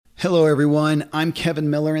Hello, everyone. I'm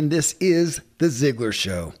Kevin Miller, and this is The Ziglar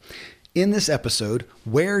Show. In this episode,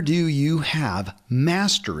 where do you have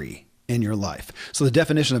mastery in your life? So the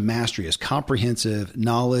definition of mastery is comprehensive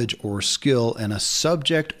knowledge or skill in a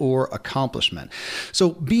subject or accomplishment.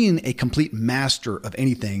 So being a complete master of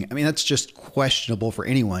anything, that's just questionable for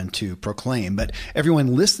anyone to proclaim, but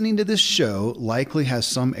everyone listening to this show likely has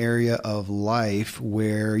some area of life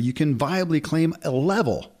where you can viably claim a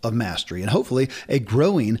level of mastery and hopefully a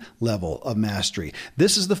growing level of mastery.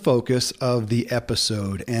 This is the focus of the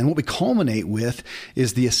episode, and what we culminate with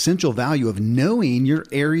is the essential value of knowing your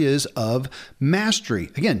areas of mastery.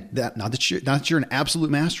 Again, not that you're an absolute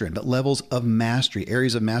master in, but levels of mastery,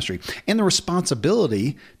 areas of mastery, and the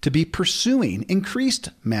responsibility to be pursuing increased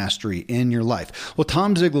mastery in your life. Well,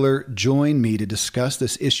 Tom Ziglar joined me to discuss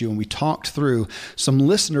this issue, and we talked through some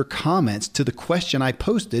listener comments to the question I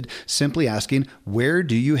posted, simply asking, where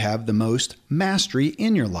do you have the most mastery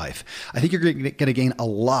in your life? I think you're going to gain a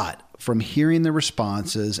lot from hearing the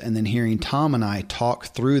responses and then hearing Tom and I talk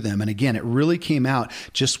through them. And again, it really came out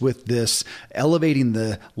just with this elevating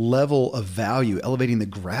the level of value, elevating the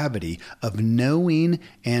gravity of knowing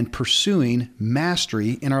and pursuing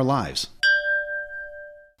mastery in our lives.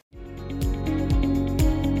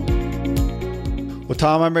 Well,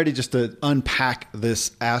 Tom, I'm ready just to unpack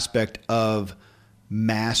this aspect of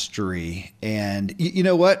mastery. And you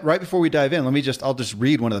know what? Right before we dive in, I'll just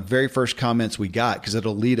read one of the very first comments we got, because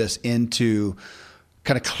it'll lead us into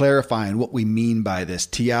kind of clarifying what we mean by this.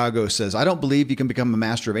 Tiago says, I don't believe you can become a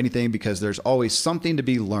master of anything because there's always something to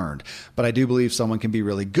be learned. But I do believe someone can be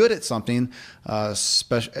really good at something,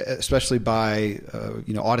 especially by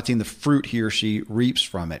auditing the fruit he or she reaps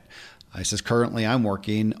from it. He says, currently I'm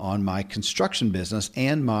working on my construction business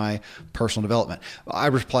and my personal development. I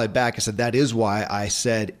replied back, I said, that is why I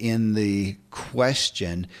said in the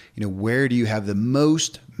question, where do you have the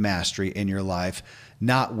most mastery in your life?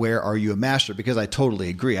 Not where are you a master? Because I totally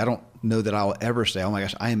agree. I don't know that I'll ever say, oh my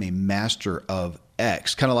gosh, I am a master of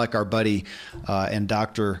X. Kind of like our buddy and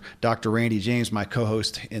Dr. Randy James, my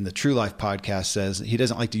co-host in the True Life podcast, says he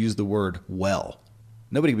doesn't like to use the word well.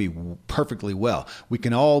 Nobody can be perfectly well. We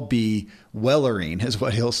can all be wellering, is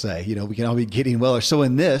what he'll say. We can all be getting weller. So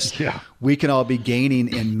in this, we can all be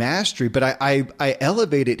gaining in mastery. But I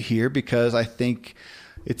elevate it here because I think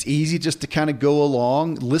it's easy just to kind of go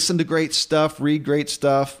along, listen to great stuff, read great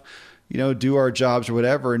stuff, do our jobs or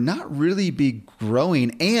whatever, and not really be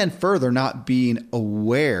growing, and further not being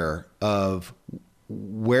aware of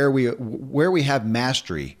where we have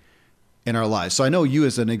mastery in our lives. So I know you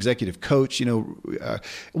as an executive coach, do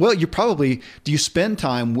you spend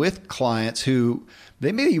time with clients who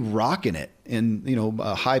they may be rocking it in,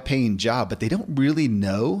 a high paying job, but they don't really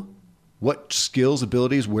know what skills,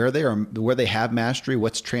 abilities, where they have mastery,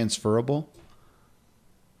 what's transferable?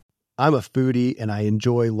 I'm a foodie and I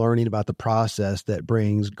enjoy learning about the process that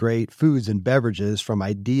brings great foods and beverages from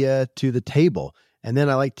idea to the table. And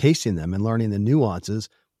then I like tasting them and learning the nuances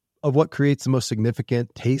of what creates the most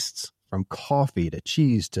significant tastes, from coffee to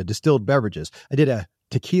cheese to distilled beverages. I did a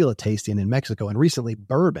tequila tasting in Mexico, and recently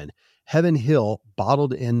bourbon. Heaven Hill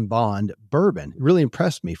Bottled in Bond bourbon really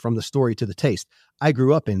impressed me from the story to the taste. I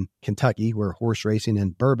grew up in Kentucky, where horse racing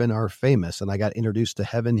and bourbon are famous, and I got introduced to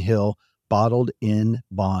Heaven Hill Bottled in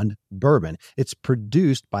Bond bourbon. It's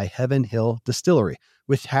produced by Heaven Hill Distillery,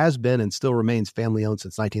 which has been and still remains family-owned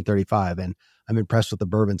since 1935, and I'm impressed with the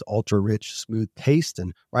bourbon's ultra-rich, smooth taste,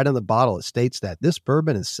 and right on the bottle it states that this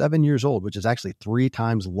bourbon is 7 years old, which is actually 3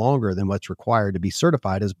 times longer than what's required to be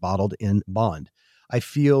certified as bottled in bond. I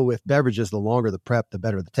feel with beverages, the longer the prep, the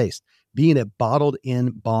better the taste. Being a bottled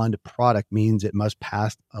in bond product means it must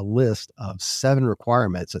pass a list of 7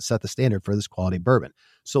 requirements that set the standard for this quality bourbon.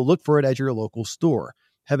 So look for it at your local store.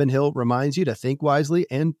 Heaven Hill reminds you to think wisely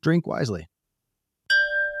and drink wisely.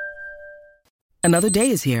 Another day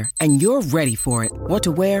is here, and you're ready for it. What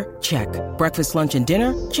to wear? Check. Breakfast, lunch, and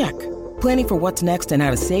dinner? Check. Planning for what's next and how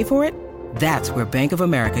to save for it? That's where Bank of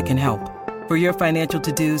America can help. For your financial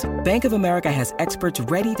to-dos, Bank of America has experts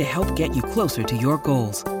ready to help get you closer to your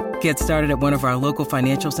goals. Get started at one of our local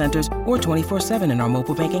financial centers or 24/7 in our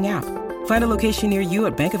mobile banking app. Find a location near you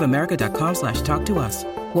at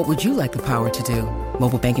bankofamerica.com/talktous. What would you like the power to do?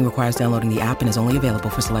 Mobile banking requires downloading the app and is only available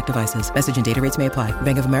for select devices. Message and data rates may apply.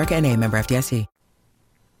 Bank of America NA, member FDIC.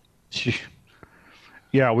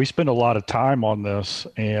 Yeah, we spend a lot of time on this,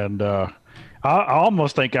 and I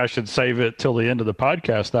almost think I should save it till the end of the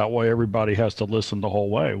podcast. That way everybody has to listen the whole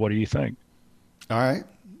way. What do you think? All right.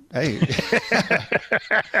 Hey, it's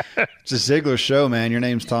a Ziglar show, man. Your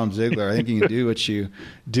name's Tom Ziglar. I think you can do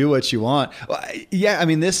what you want. Well, yeah, I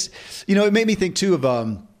mean, this, it made me think too of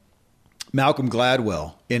Malcolm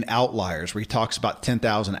Gladwell in Outliers, where he talks about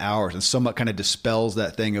 10,000 hours and somewhat kind of dispels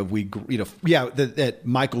that thing of that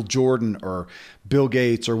Michael Jordan or Bill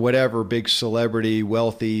Gates or whatever big celebrity,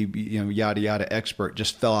 wealthy, yada, yada expert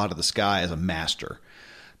just fell out of the sky as a master.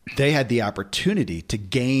 They had the opportunity to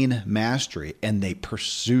gain mastery and they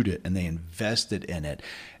pursued it and they invested in it.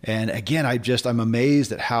 And again, I'm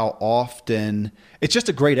amazed at how often it's just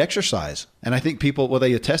a great exercise. And I think people,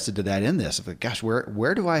 they attested to that in this. Gosh,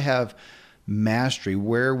 where do I have mastery?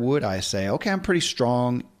 Where would I say, okay, I'm pretty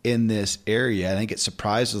strong in this area? I think it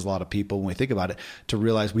surprises a lot of people when we think about it to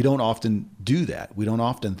realize we don't often do that. We don't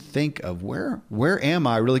often think of where am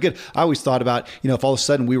I really good? I always thought about, if all of a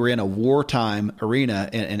sudden we were in a wartime arena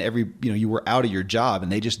and you were out of your job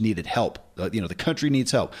and they just needed help. The country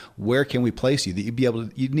needs help. Where can we place you?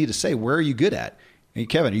 That you'd need to say, where are you good at? Hey,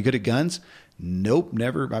 Kevin, are you good at guns? Nope,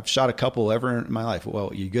 never. I've shot a couple ever in my life.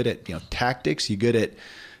 Well, you good at, tactics? You good at,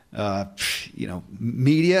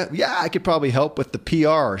 media? Yeah, I could probably help with the PR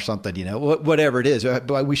or something, whatever it is.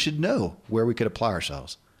 But we should know where we could apply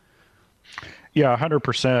ourselves. Yeah,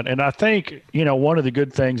 100%. And I think, one of the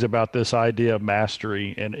good things about this idea of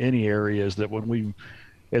mastery in any area is that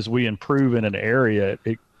as we improve in an area,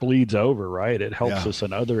 it bleeds over, right? It helps us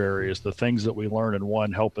in other areas. The things that we learn in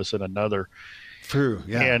one help us in another. True.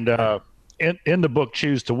 Yeah. And in the book,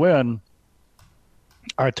 Choose to Win,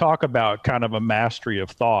 I talk about kind of a mastery of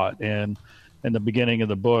thought. And in the beginning of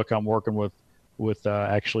the book, I'm working with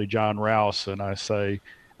actually John Rouse. And I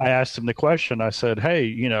asked him the question, I said,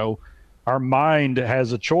 hey, our mind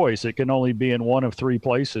has a choice. It can only be in one of three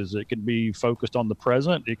places. It can be focused on the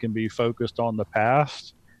present. It can be focused on the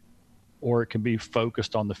past, or it can be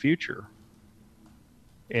focused on the future.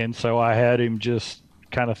 And so I had him just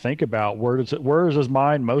kind of think about where is his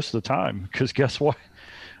mind most of the time? Because guess what?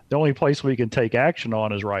 The only place we can take action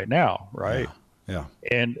on is right now, right? Yeah.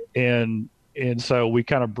 And so we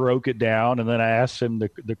kind of broke it down, and then I asked him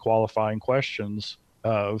the qualifying questions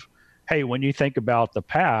of, hey, when you think about the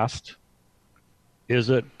past, is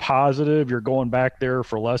it positive? You're going back there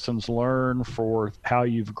for lessons learned, for how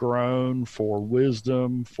you've grown, for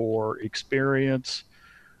wisdom, for experience,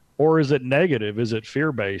 or is it negative? Is it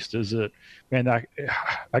fear-based? Is it, man,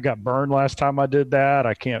 I got burned last time I did that.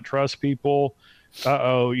 I can't trust people.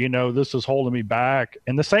 This is holding me back.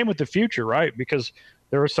 And the same with the future, right? Because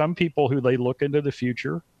there are some people who they look into the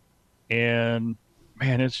future and,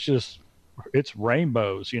 man, it's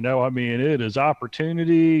rainbows, it is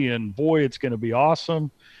opportunity and boy, it's going to be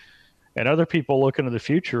awesome. And other people look into the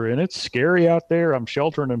future and it's scary out there. I'm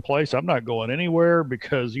sheltering in place. I'm not going anywhere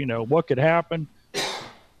because, what could happen?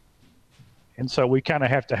 And so we kind of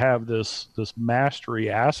have to have this mastery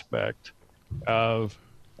aspect of,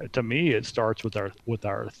 to me, it starts with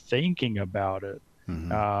our thinking about it.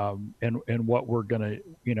 Mm-hmm. And what we're going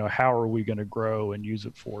to, how are we going to grow and use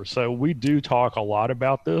it for? So we do talk a lot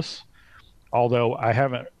about this, although I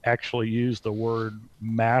haven't actually used the word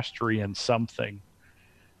mastery in something.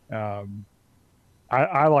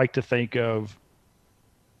 I like to think of,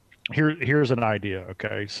 here's an idea.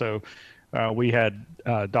 Okay. So we had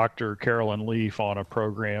Dr. Carolyn Leaf on a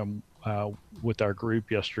program with our group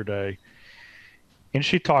yesterday. And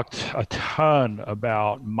she talked a ton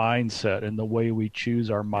about mindset and the way we choose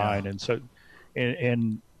our mind. Yeah. And so,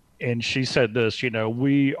 and she said this,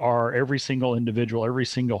 we are, every single individual, every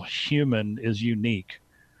single human is unique.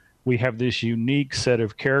 We have this unique set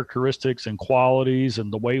of characteristics and qualities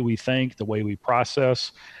and the way we think, the way we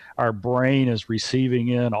process. Our brain is receiving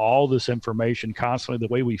in all this information constantly.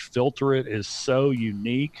 The way we filter it is so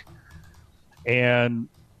unique. And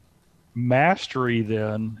mastery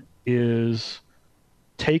then is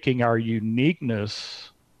taking our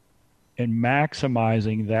uniqueness and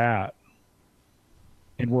maximizing that.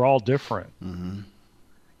 And we're all different. Mm-hmm.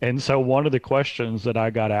 And so one of the questions that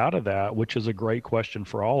I got out of that, which is a great question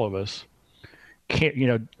for all of us, Zig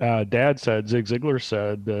Ziglar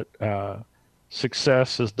said that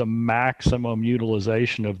success is the maximum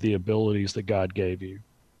utilization of the abilities that God gave you,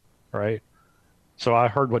 right? So I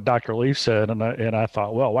heard what Dr. Leaf said, and I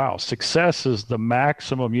thought, well, wow, success is the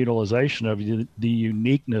maximum utilization of the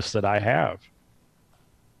uniqueness that I have.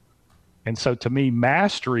 And so to me,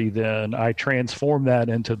 mastery, then I transform that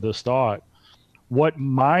into this thought. What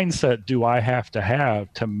mindset do I have to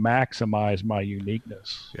maximize my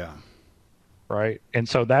uniqueness? Yeah. Right. And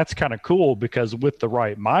so that's kind of cool, because with the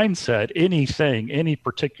right mindset, any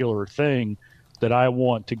particular thing that I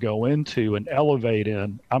want to go into and elevate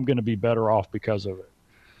in, I'm going to be better off because of it.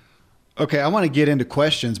 Okay, I want to get into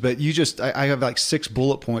questions, but I have like 6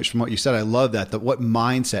 bullet points from what you said. I love that what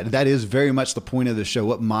mindset, that is very much the point of the show.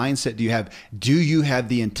 What mindset do you have? Do you have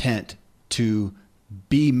the intent to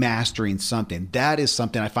be mastering something. That is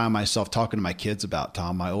something I find myself talking to my kids about,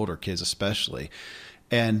 Tom, my older kids especially.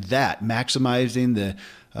 And that maximizing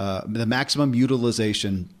the maximum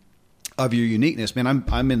utilization of your uniqueness, man,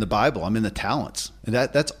 I'm in the Bible. I'm in the talents. And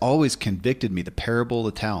that's always convicted me. The parable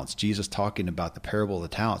of the talents, Jesus talking about the parable of the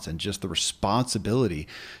talents and just the responsibility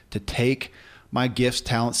to take my gifts,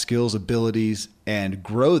 talents, skills, abilities, and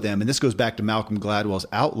grow them. And this goes back to Malcolm Gladwell's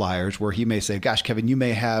Outliers, where he may say, gosh, Kevin, you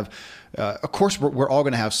may have, of course, we're all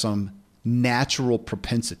going to have some natural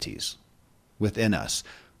propensities within us,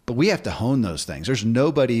 but we have to hone those things. There's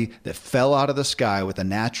nobody that fell out of the sky with a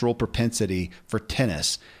natural propensity for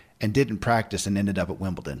tennis and didn't practice and ended up at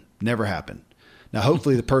Wimbledon. Never happened. Now,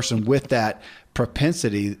 hopefully the person with that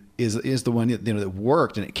propensity is the one that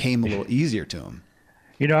worked and it came a little easier to him.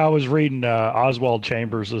 You know, I was reading Oswald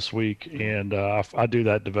Chambers this week, and I do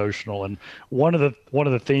that devotional. And one of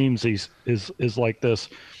the themes is like this: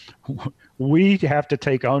 we have to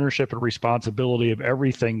take ownership and responsibility of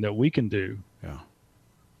everything that we can do. Yeah.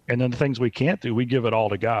 And then the things we can't do, we give it all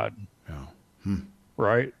to God. Yeah.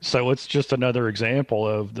 Right. So it's just another example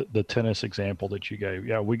of the tennis example that you gave.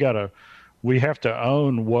 Yeah, we have to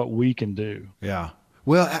own what we can do. Yeah.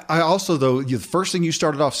 Well, I also, though, the first thing you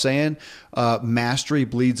started off saying, mastery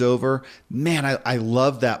bleeds over. Man, I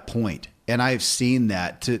love that point. And I've seen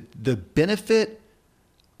that. To the benefit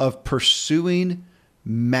of pursuing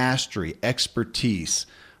mastery, expertise,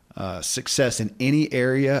 success in any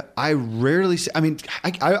area, I rarely see. I mean,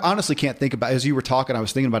 I honestly can't think about, as you were talking, I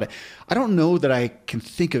was thinking about it. I don't know that I can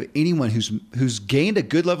think of anyone who's gained a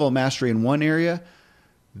good level of mastery in one area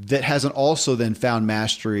that hasn't also then found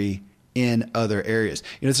mastery in other areas.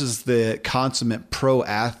 You know, this is the consummate pro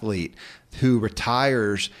athlete who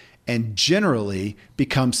retires and generally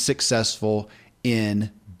becomes successful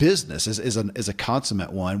in business is a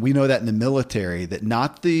consummate one. We know that in the military, that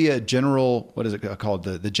not the general, what is it called?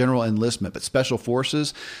 The general enlistment, but special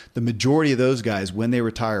forces, the majority of those guys, when they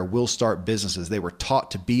retire, will start businesses. They were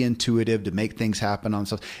taught to be intuitive, to make things happen on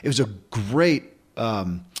stuff. It was a great,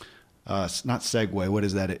 not segue. What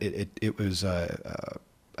is that? It was,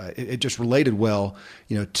 it just related well,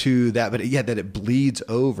 to that, but that it bleeds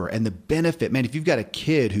over. And the benefit, man, if you've got a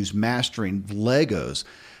kid who's mastering Legos,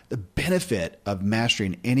 the benefit of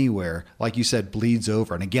mastering anywhere, like you said, bleeds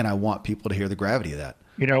over. And again, I want people to hear the gravity of that.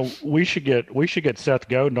 We should get Seth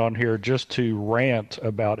Godin on here just to rant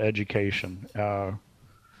about education,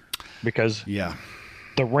 because the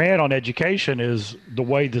rant on education is the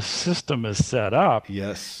way the system is set up.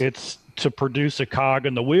 Yes, it's to produce a cog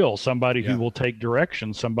in the wheel, somebody who will take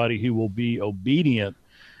direction, somebody who will be obedient.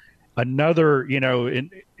 Another, I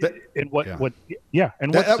love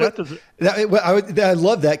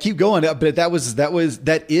that. Keep going. But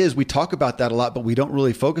that is, we talk about that a lot, but we don't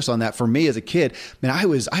really focus on that. For me as a kid, man,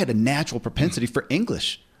 I had a natural propensity for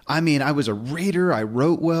English. I mean, I was a reader. I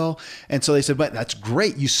wrote well. And so they said, but that's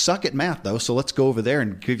great. You suck at math though. So let's go over there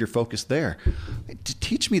and give your focus there.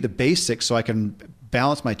 Teach me the basics so I can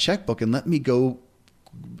balance my checkbook and let me go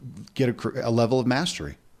get a level of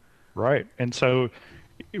mastery. Right. And so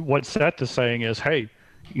what Seth is saying is, hey,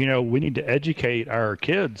 we need to educate our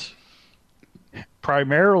kids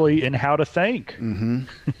primarily in how to think. Mm-hmm.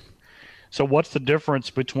 So what's the difference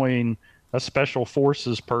between a special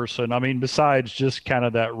forces person? I mean, besides just kind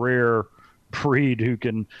of that rare breed who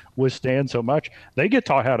can withstand so much, they get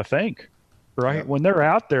taught how to think. Right. Yep. When they're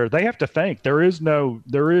out there, they have to think. They learn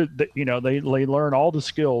all the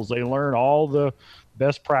skills. They learn all the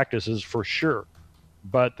best practices for sure.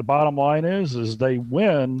 But the bottom line is they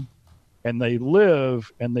win and they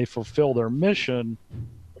live and they fulfill their mission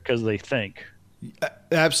because they think.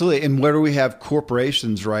 Absolutely. And where do we have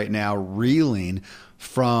corporations right now reeling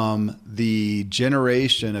from the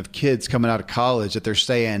generation of kids coming out of college that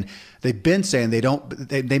they've been saying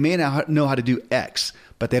they may not know how to do X,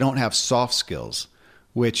 but they don't have soft skills,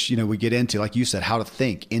 which, we get into, like you said, how to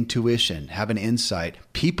think, intuition, have an insight.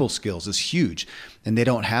 People skills is huge. And they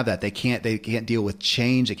don't have that. They can't deal with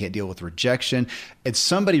change. They can't deal with rejection. And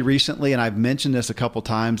somebody recently, and I've mentioned this a couple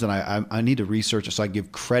times, and I need to research it so I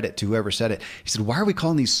give credit to whoever said it. He said, why are we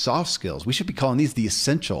calling these soft skills? We should be calling these the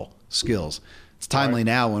essential skills. It's timely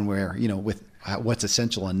now when we're, with what's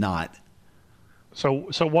essential and not. So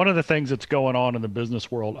one of the things that's going on in the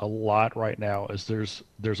business world a lot right now is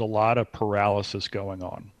there's a lot of paralysis going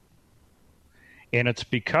on. And it's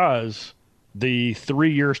because the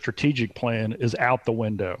 3-year strategic plan is out the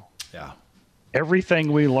window. Yeah.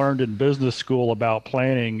 Everything we learned in business school about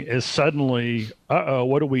planning is suddenly,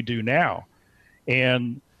 what do we do now?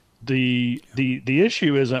 And the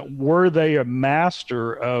issue isn't, were they a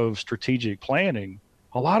master of strategic planning?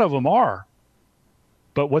 A lot of them are.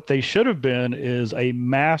 But what they should have been is a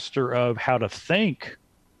master of how to think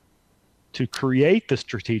to create the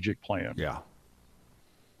strategic plan. Yeah.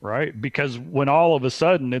 Right? Because when all of a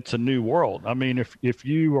sudden it's a new world. I mean, if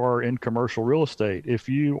you are in commercial real estate, if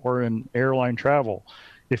you are in airline travel,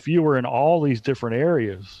 if you are in all these different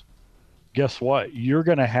areas, guess what? You're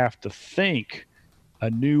going to have to think a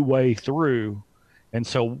new way through. And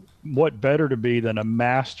so what better to be than a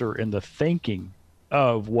master in the thinking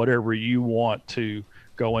of whatever you want to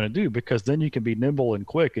go in and do, because then you can be nimble and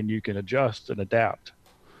quick and you can adjust and adapt.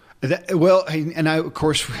 Well, and I, of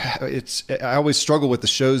course, I always struggle with the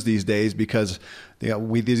shows these days because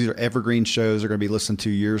these are evergreen shows. They're going to be listened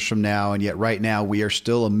to years from now. And yet right now we are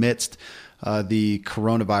still amidst the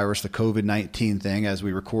coronavirus, the COVID-19 thing, as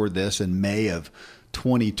we record this in May of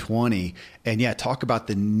 2020. And yeah, talk about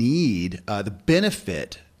the need, the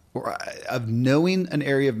benefit of knowing an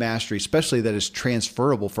area of mastery, especially that is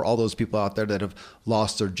transferable for all those people out there that have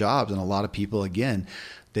lost their jobs. And a lot of people, again,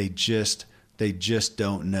 they just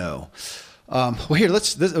don't know. Well, here,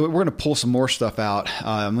 we're going to pull some more stuff out.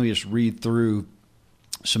 Let me just read through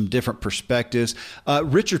some different perspectives.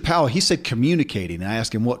 Richard Powell, he said communicating, and I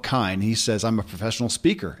asked him what kind. He says, I'm a professional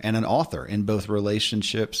speaker and an author in both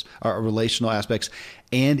relationships, relational aspects,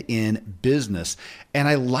 and in business. And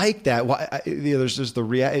I like that. There's just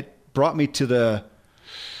it brought me to the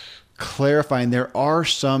clarifying there are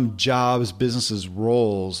some jobs, businesses,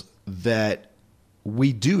 roles that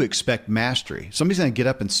we do expect mastery. Somebody's going to get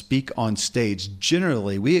up and speak on stage.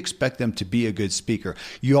 Generally, we expect them to be a good speaker.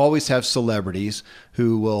 You always have celebrities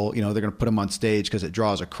who will, they're going to put them on stage because it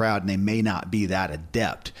draws a crowd and they may not be that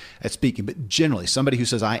adept at speaking. But generally, somebody who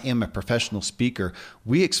says, I am a professional speaker,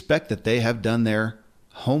 we expect that they have done their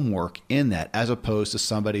homework in that, as opposed to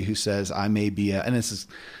somebody who says, I may be and this is,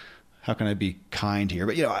 how can I be kind here?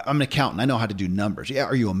 But, I'm an accountant. I know how to do numbers. Yeah.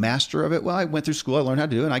 Are you a master of it? Well, I went through school. I learned how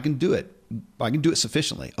to do it and I can do it. I can do it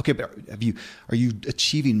sufficiently. Okay, but are you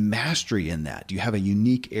achieving mastery in that? Do you have a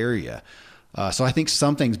unique area? So I think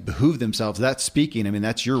some things behoove themselves. That's speaking. I mean,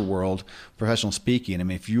 that's your world, professional speaking. I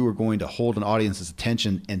mean, if you are going to hold an audience's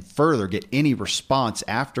attention and further get any response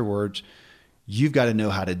afterwards, you've got to know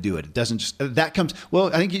how to do it. It doesn't just, that comes, well,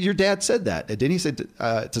 I think your dad said that. Didn't he say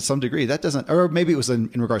to some degree, that doesn't, or maybe it was in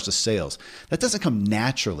regards to sales, that doesn't come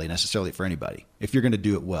naturally necessarily for anybody if you're going to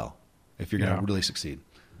do it well, if you're going to really succeed.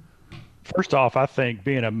 First off, I think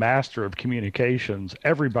being a master of communications,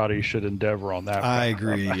 everybody should endeavor on that. I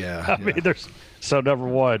agree. Yeah. I mean, so number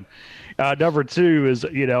one. Number two is,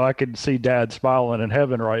 I can see Dad smiling in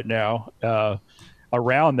heaven right now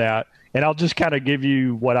around that. And I'll just kind of give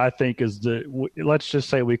you what I think is let's just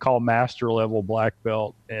say we call master level black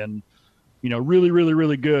belt and, really, really,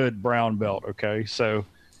 really good brown belt. Okay. So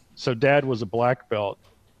Dad was a black belt.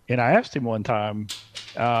 And I asked him one time,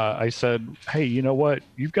 I said, hey, you know what?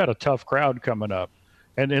 You've got a tough crowd coming up.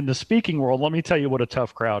 And in the speaking world, let me tell you what a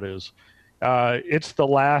tough crowd is. It's the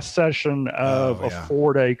last session of a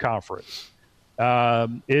 4-day conference.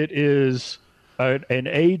 It is an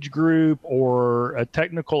age group or a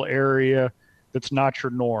technical area that's not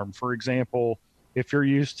your norm. For example, if you're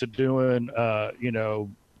used to doing,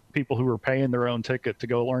 people who are paying their own ticket to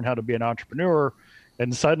go learn how to be an entrepreneur,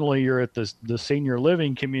 and suddenly you're at the senior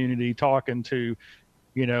living community talking to,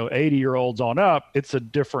 80-year-olds on up, it's a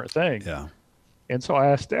different thing. Yeah. And so I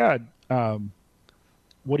asked Dad,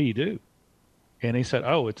 what do you do? And he said,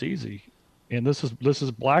 oh, it's easy. And this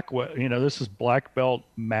is black belt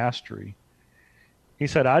mastery. He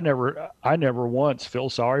said, I never once feel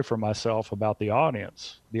sorry for myself about the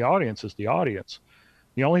audience. The audience is the audience.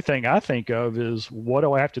 The only thing I think of is, what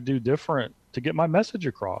do I have to do different to get my message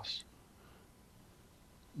across?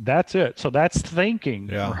 That's it. So that's thinking,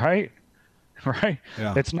 right? Right.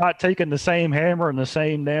 Yeah. It's not taking the same hammer and the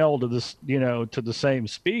same nail to this, to the same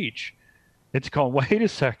speech. It's going, wait a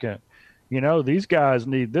second, these guys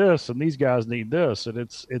need this and these guys need this. And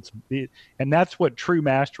and that's what true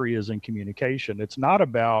mastery is in communication. It's not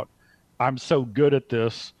about, I'm so good at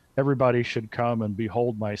this, everybody should come and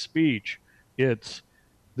behold my speech. It's,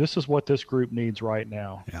 this is what this group needs right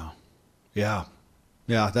now. Yeah.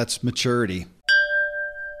 That's maturity.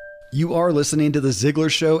 You are listening to The Ziglar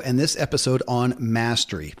Show and this episode on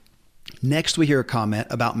mastery. Next, we hear a comment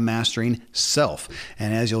about mastering self.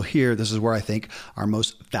 And as you'll hear, this is where I think our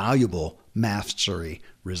most valuable mastery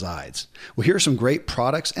resides. We'll hear some great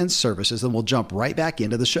products and services, and we'll jump right back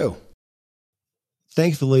into the show.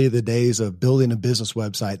 Thankfully, the days of building a business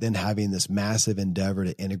website, then having this massive endeavor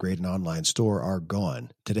to integrate an online store are gone.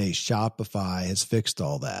 Today, Shopify has fixed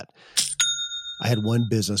all that. I had one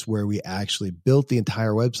business where we actually built the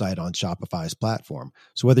entire website on Shopify's platform.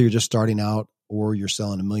 So whether you're just starting out or you're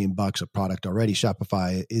selling $1 million of product already,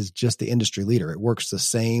 Shopify is just the industry leader. It works the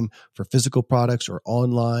same for physical products or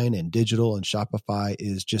online and digital, and Shopify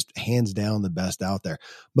is just hands down the best out there.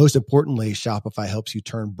 Most importantly, Shopify helps you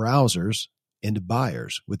turn browsers into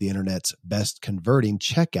buyers with the internet's best converting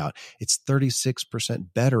checkout. It's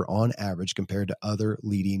 36% better on average compared to other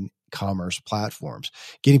leading commerce platforms.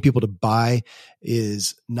 Getting people to buy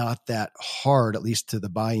is not that hard, at least to the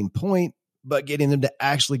buying point, but getting them to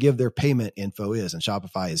actually give their payment info is, and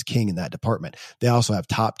Shopify is king in that department. They also have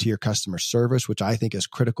top tier customer service, which I think is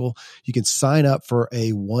critical. You can sign up for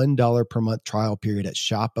a $1 per month trial period at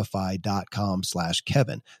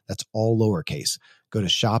shopify.com/Kevin. That's all lowercase. Go to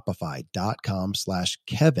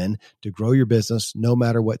shopify.com/Kevin to grow your business no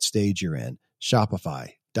matter what stage you're in.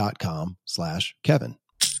 Shopify.com/Kevin.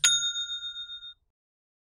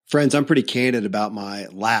 Friends, I'm pretty candid about my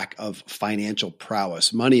lack of financial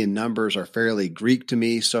prowess. Money and numbers are fairly Greek to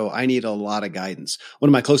me, so I need a lot of guidance. One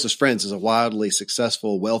of my closest friends is a wildly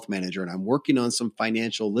successful wealth manager, and I'm working on some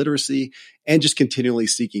financial literacy and just continually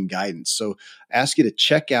seeking guidance. So I ask you to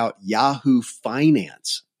check out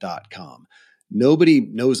yahoofinance.com. Nobody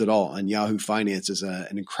knows it all, and Yahoo Finance is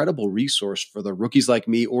an incredible resource for the rookies like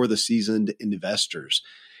me or the seasoned investors.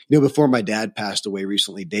 You know, before my dad passed away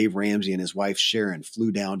recently, Dave Ramsey and his wife Sharon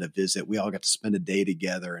flew down to visit. We all got to spend a day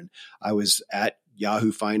together, and I was at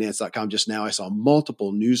yahoofinance.com just now. I saw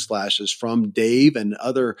multiple news flashes from Dave and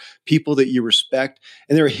other people that you respect,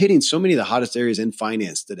 and they were hitting so many of the hottest areas in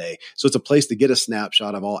finance today. So it's a place to get a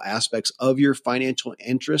snapshot of all aspects of your financial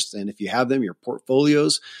interests, and if you have them, your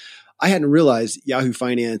portfolios. I hadn't realized Yahoo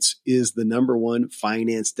Finance is the #1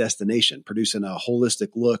 finance destination, producing a holistic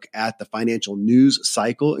look at the financial news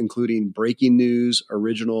cycle, including breaking news,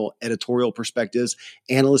 original editorial perspectives,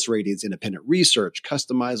 analyst ratings, independent research,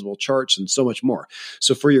 customizable charts, and so much more.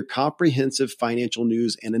 So for your comprehensive financial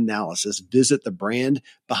news and analysis, visit the brand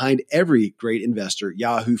behind every great investor,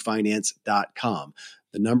 yahoofinance.com,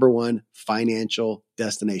 the #1 financial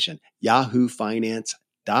destination,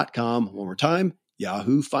 yahoofinance.com. One more time,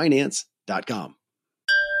 yahoofinance.com.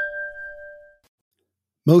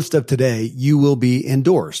 Most of today, you will be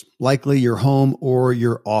indoors, likely your home or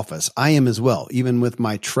your office. I am as well. Even with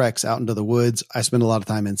my treks out into the woods, I spend a lot of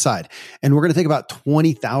time inside. And we're going to take about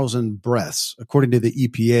 20,000 breaths. According to the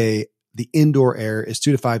EPA, the indoor air is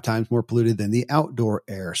 2 to 5 times more polluted than the outdoor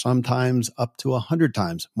air, sometimes up to 100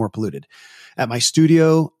 times more polluted. At my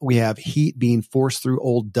studio, we have heat being forced through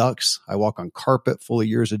old ducts. I walk on carpet full of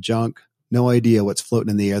years of junk. No idea what's floating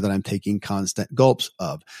in the air that I'm taking constant gulps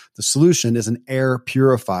of. The solution is an air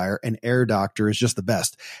purifier, and Air Doctor is just the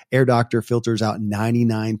best. Air Doctor filters out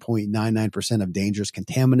 99.99% of dangerous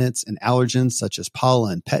contaminants and allergens such as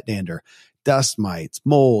pollen, pet dander, dust mites,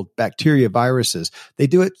 mold, bacteria, viruses. They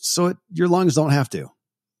do it so your lungs don't have to.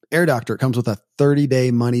 Air Doctor comes with a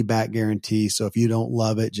 30-day money-back guarantee, so if you don't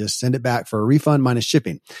love it, just send it back for a refund minus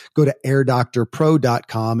shipping. Go to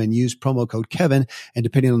airdoctorpro.com and use promo code Kevin, and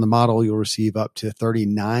depending on the model, you'll receive up to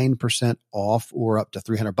 39% off or up to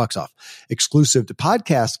 $300 off. Exclusive to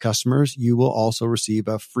podcast customers, you will also receive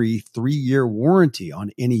a free 3-year warranty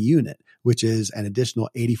on any unit, which is an additional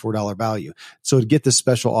 $84 value. So to get this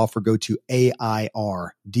special offer, go to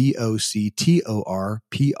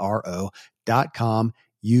airdoctorpro.com.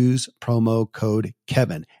 Use promo code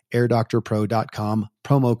Kevin, airdoctorpro.com,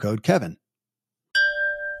 promo code Kevin.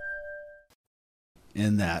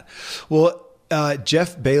 In that. Well,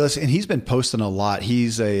 Jeff Bayless, and he's been posting a lot.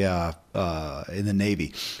 He's in the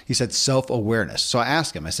Navy. He said self-awareness. So I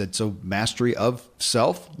asked him, I said, so mastery of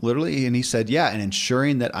self, literally? And he said, yeah, and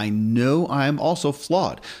ensuring that I know I'm also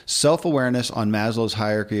flawed. Self-awareness on Maslow's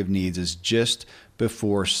hierarchy of needs is just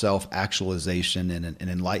before self-actualization and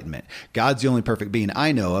enlightenment. God's the only perfect being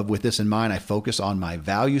I know of. With this in mind, I focus on my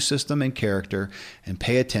value system and character and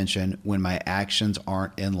pay attention when my actions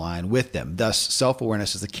aren't in line with them. Thus,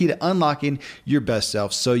 self-awareness is the key to unlocking your best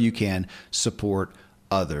self so you can support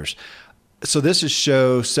others. So this is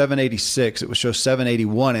show 786. It was show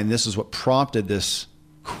 781, and this is what prompted this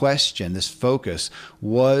question, this focus,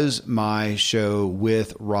 was my show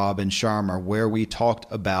with Robin Sharma, where we talked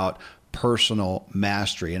about personal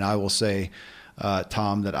mastery. And I will say,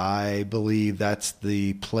 Tom, that I believe that's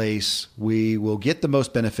the place we will get the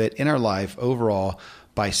most benefit in our life overall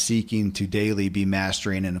by seeking to daily be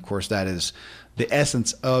mastering. And of course, that is the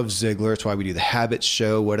essence of Ziglar. It's why we do the habits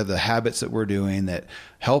show. What are the habits that we're doing that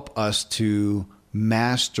help us to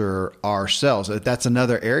master ourselves? That's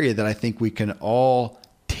another area that I think we can all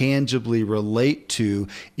tangibly relate to,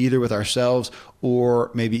 either with ourselves or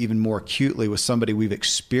maybe even more acutely with somebody we've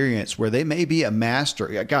experienced where they may be a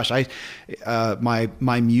master. Gosh,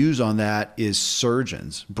 my muse on that is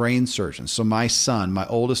surgeons, brain surgeons. So my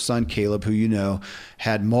oldest son, Caleb, who you know,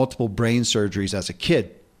 had multiple brain surgeries as a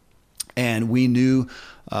kid. And we knew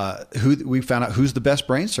we found out who's the best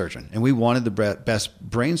brain surgeon, and we wanted the best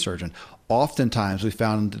brain surgeon. Oftentimes we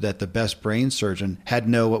found that the best brain surgeon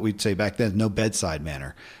had what we'd say back then, no bedside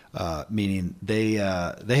manner. Meaning they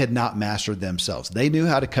had not mastered themselves. They knew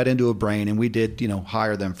how to cut into a brain, and we did,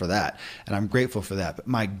 hire them for that. And I'm grateful for that. But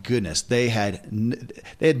my goodness, they had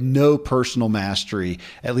no personal mastery,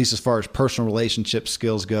 at least as far as personal relationship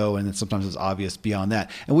skills go. And then sometimes it's obvious beyond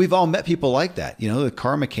that. And we've all met people like that. The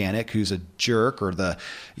car mechanic who's a jerk, or the,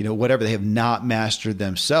 whatever. They have not mastered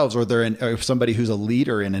themselves, or or somebody who's a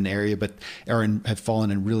leader in an area, but have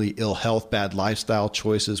fallen in really ill health, bad lifestyle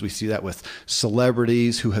choices. We see that with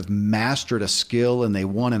celebrities who have mastered a skill and they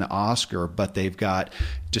won an Oscar, but they've got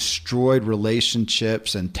destroyed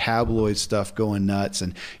relationships and tabloid stuff going nuts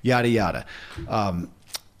and yada, yada.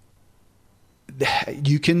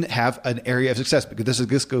 You can have an area of success, because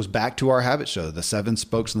this goes back to our habit show, the 7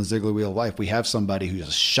 spokes in the Ziglar Wheel of Life. We have somebody who's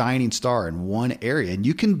a shining star in one area, and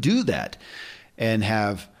you can do that and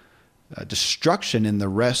have destruction in the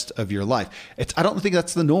rest of your life. I don't think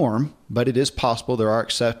that's the norm, but it is possible. There are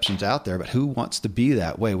exceptions out there, but who wants to be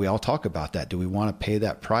that way? We all talk about that. Do we want to pay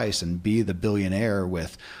that price and be the billionaire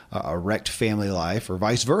with a wrecked family life, or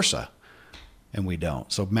vice versa? And we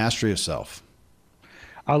don't. So mastery of self.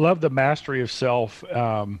 I love the mastery of self.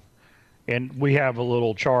 And we have a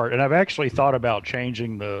little chart, and I've actually thought about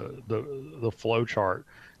changing the flow chart.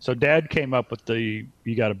 So Dad came up with you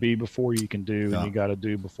got to be before you can do, and you got to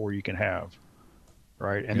do before you can have,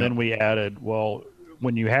 right? And then we added, well,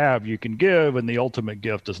 when you have, you can give, and the ultimate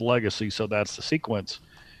gift is legacy. So that's the sequence.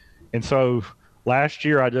 And so last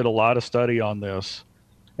year I did a lot of study on this,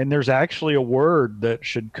 and there's actually a word that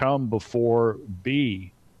should come before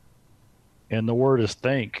be, and the word is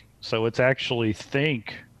think. So it's actually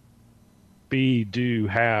think, be, do,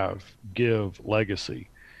 have, give, legacy.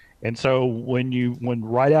 And so when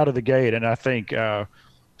right out of the gate, and I think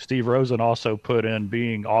Steve Rosen also put in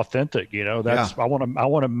being authentic. That's I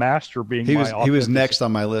want to master being. He was next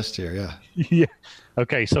on my list here. Yeah. Yeah.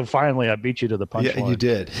 Okay. So finally, I beat you to the punchline. Yeah, you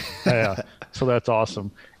did. Yeah. So that's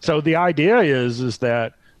awesome. So the idea is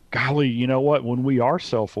that, golly, you know what? When we are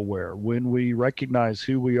self-aware, when we recognize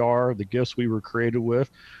who we are, the gifts we were created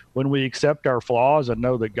with, when we accept our flaws and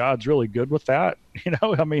know that God's really good with that,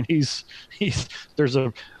 I mean,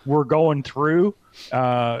 we're going through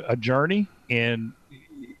a journey, and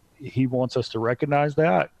he wants us to recognize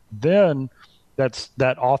that. Then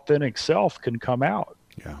that authentic self can come out.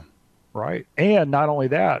 Yeah. Right. And not only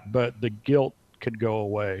that, but the guilt could go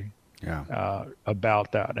away. Yeah.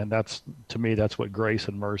 About that. And to me, that's what grace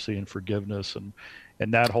and mercy and forgiveness and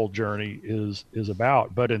that whole journey is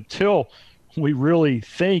about. But until we really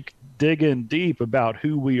dig in deep about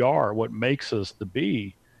who we are, what makes us to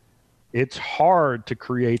be, it's hard to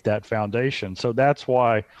create that foundation. So that's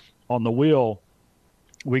why on the wheel,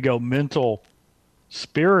 we go mental,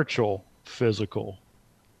 spiritual, physical.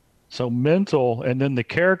 So mental, and then the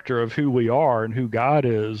character of who we are and who God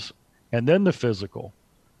is, and then the physical.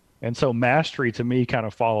 And so mastery to me kind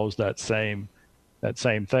of follows that same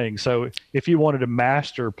thing. So if you wanted to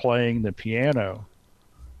master playing the piano,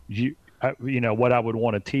 what I would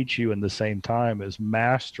want to teach you in the same time is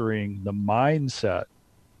mastering the mindset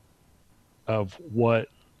of what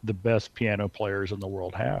the best piano players in the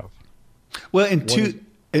world have. Well, and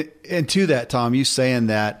to that, Tom, you saying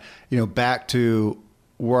that, back to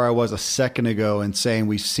where I was a second ago and saying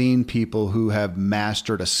we've seen people who have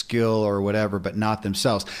mastered a skill or whatever, but not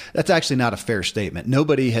themselves. That's actually not a fair statement.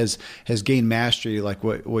 Nobody has gained mastery like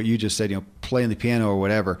what you just said, playing the piano or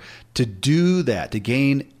whatever. To do that, to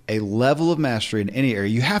gain a level of mastery in any area,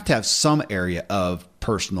 you have to have some area of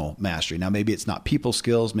personal mastery. Now, maybe it's not people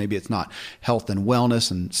skills, maybe it's not health and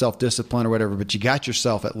wellness and self-discipline or whatever, but you got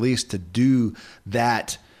yourself at least to do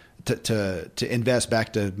that, to invest,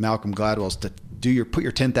 back to Malcolm Gladwell's, to put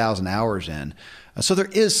your 10,000 hours in. So there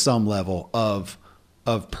is some level of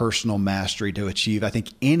personal mastery to achieve, I think,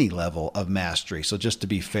 any level of mastery. So just to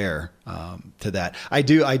be fair to that, I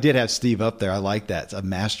did have Steve up there. I like that. A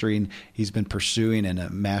mastering he's been pursuing, and a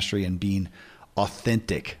mastery in being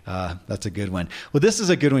authentic. That's a good one. Well, this is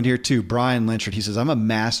a good one here too. Brian Lynchard, he says, I'm a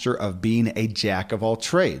master of being a jack of all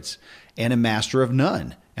trades and a master of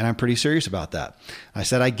none. And I'm pretty serious about that. I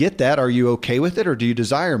said, I get that. Are you okay with it, or do you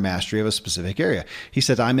desire mastery of a specific area? He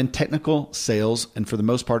said, I'm in technical sales, and for the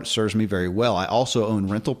most part, it serves me very well. I also own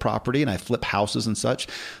rental property, and I flip houses and such.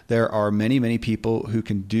 There are many, many people who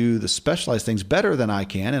can do the specialized things better than I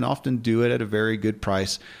can, and often do it at a very good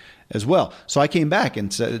price as well. So I came back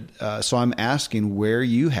and said, so I'm asking where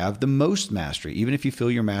you have the most mastery, even if you feel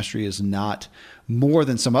your mastery is not more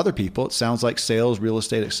than some other people. It sounds like sales, real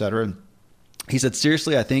estate, et cetera. He said,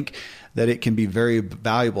 seriously, I think that it can be very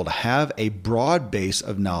valuable to have a broad base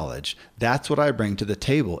of knowledge. That's what I bring to the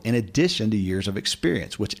table, in addition to years of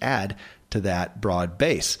experience, which add to that broad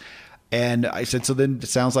base. And I said, so then it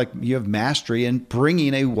sounds like you have mastery in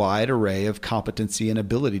bringing a wide array of competency and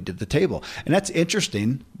ability to the table. And that's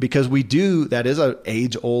interesting because that is an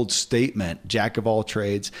age-old statement, jack of all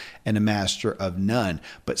trades and a master of none.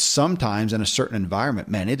 But sometimes in a certain environment,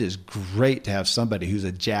 man, it is great to have somebody who's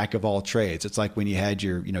a jack of all trades. It's like when you had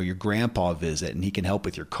your grandpa visit, and he can help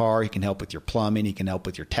with your car, he can help with your plumbing, he can help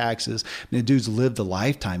with your taxes. I mean, the dude's lived a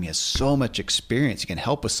lifetime. He has so much experience. He can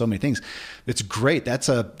help with so many things. It's great. That's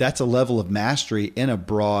a level of mastery in a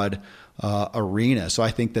broad arena. So I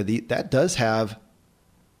think that does have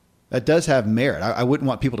merit. I wouldn't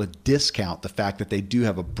want people to discount the fact that they do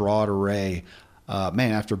have a broad array.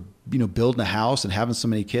 After building a house and having so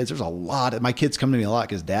many kids, there's a lot. My kids come to me a lot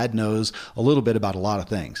because Dad knows a little bit about a lot of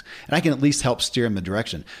things, and I can at least help steer them the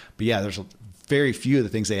direction. But yeah, there's very few of the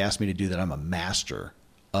things they ask me to do that I'm a master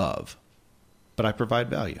of, but I provide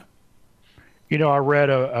value. I read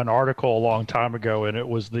an article a long time ago, and it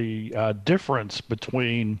was the difference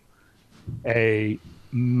between a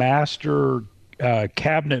master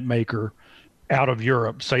cabinet maker out of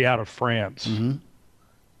Europe, say out of France,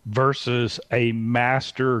 versus a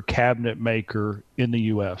master cabinet maker in the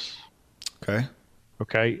U.S.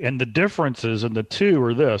 Okay. And the differences in the two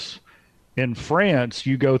are this. In France,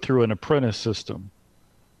 you go through an apprentice system.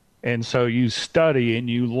 And so you study and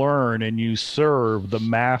you learn and you serve the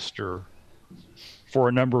master for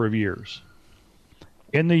a number of years.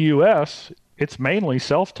 In the U.S., it's mainly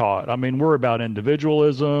self-taught. I mean, we're about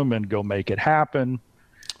individualism and go make it happen.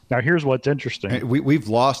 Now, here's what's interesting. We've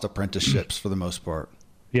lost apprenticeships for the most part.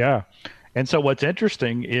 Yeah. And so what's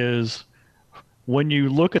interesting is when you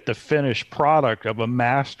look at the finished product of a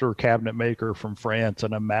master cabinet maker from France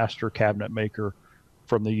and a master cabinet maker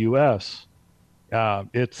from the U.S.,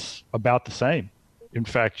 it's about the same. In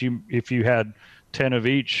fact, if you had 10 of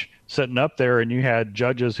each sitting up there and you had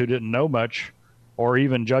judges who didn't know much, or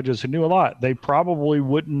even judges who knew a lot, they probably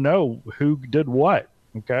wouldn't know who did what.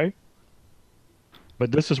 Okay.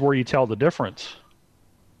 But this is where you tell the difference.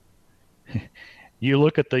 You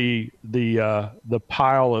look at the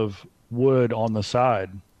pile of wood on the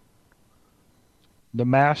side. The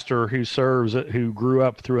master who grew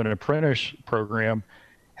up through an apprentice program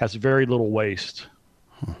has very little waste.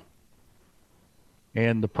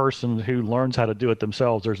 And the person who learns how to do it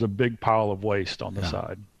themselves, there's a big pile of waste on the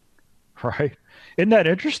side. Right? Isn't that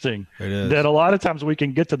interesting? It is. That a lot of times we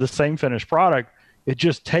can get to the same finished product. It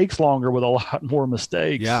just takes longer with a lot more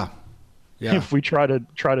mistakes. Yeah. If we try to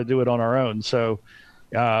do it on our own. So,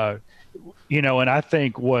 and I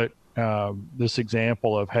think what this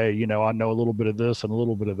example of, hey, I know a little bit of this and a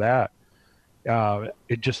little bit of that.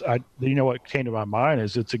 What came to my mind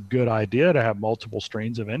is it's a good idea to have multiple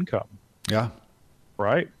streams of income. Yeah.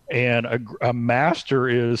 Right. And a master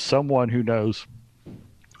is someone who knows,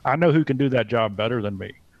 I know who can do that job better than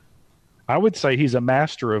me. I would say he's a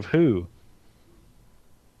master of who.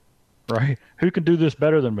 Right. Who can do this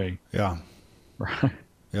better than me? Yeah. Right.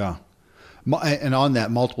 Yeah. And on that,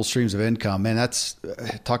 multiple streams of income, man, that's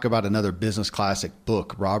talk about another business classic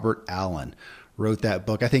book. Robert Allen wrote that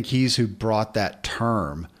book. I think he's who brought that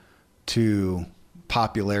term to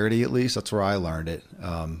popularity, at least. That's where I learned it.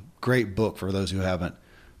 Great book for those who haven't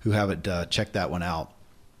checked that one out.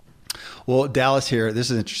 Well, Dallas here, this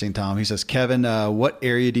is interesting, Tom. He says, Kevin, what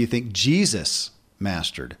area do you think Jesus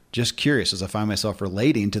mastered? Just curious, as I find myself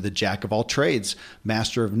relating to the jack of all trades,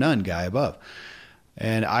 master of none guy above.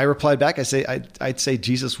 And I replied back, I'd say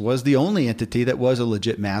Jesus was the only entity that was a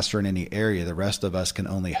legit master in any area. The rest of us can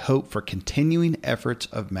only hope for continuing efforts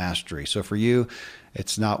of mastery. So for you,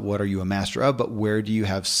 it's not what are you a master of, but where do you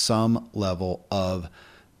have some level of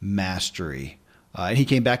mastery? And he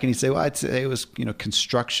came back and he'd say, well, I'd say it was,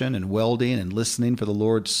 construction and welding and listening for the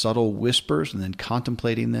Lord's subtle whispers and then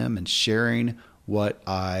contemplating them and sharing what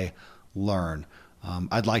I learn.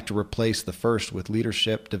 I'd like to replace the first with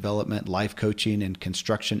leadership, development, life coaching, and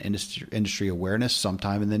construction industry awareness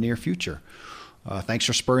sometime in the near future. Thanks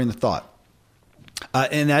for spurring the thought.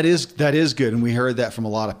 And that is good. And we heard that from a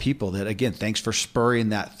lot of people that, again, thanks for spurring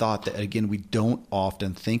that thought that, again, we don't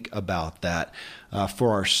often think about that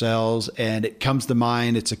for ourselves. And it comes to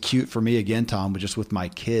mind, it's acute for me again, Tom, but just with my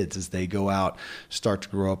kids as they go out, start to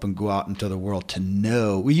grow up and go out into the world to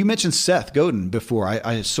know. Well, you mentioned Seth Godin before.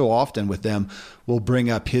 I so often with them will bring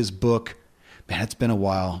up his book. Man, it's been a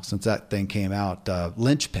while since that thing came out,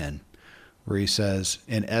 Linchpin, where he says,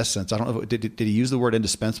 in essence, I don't know, did he use the word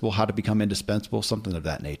indispensable, how to become indispensable, something of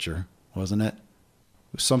that nature, wasn't it?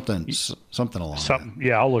 Something along that.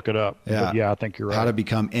 Yeah, I'll look it up. Yeah, but yeah, I think you're right. How to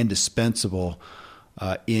become indispensable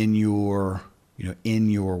in your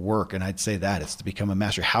work. And I'd say that it's to become a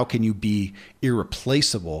master. How can you be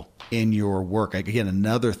irreplaceable in your work? Again,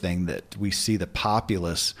 another thing that we see the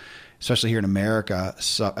populace, especially here in America,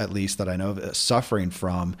 at least that I know of, suffering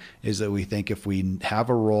from, is that we think if we have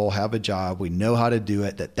a role, have a job, we know how to do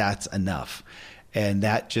it, that's enough. And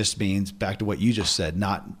that just means, back to what you just said,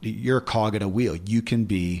 not you're a cog in a wheel. You can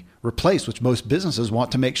be replaced, which most businesses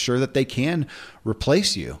want to make sure that they can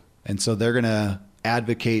replace you. And so they're going to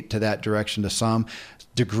advocate to that direction to some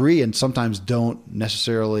degree, and sometimes don't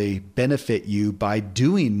necessarily benefit you by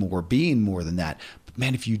doing more, being more than that.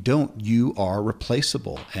 Man, if you don't, you are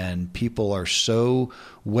replaceable. And people are so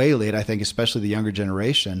waylaid, I think, especially the younger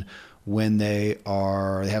generation, when they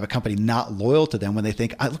have a company not loyal to them, when they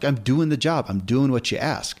think, look, I'm doing the job, I'm doing what you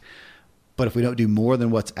ask. But if we don't do more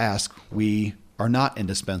than what's asked, we are not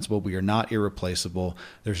indispensable. We are not irreplaceable.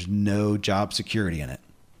 There's no job security in it.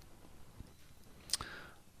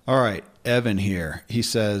 All right, Evan here. He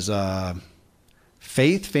says,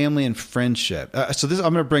 faith, family, and friendship. So I'm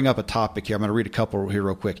going to bring up a topic here. I'm going to read a couple here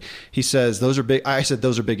real quick. He says, those are big. I said,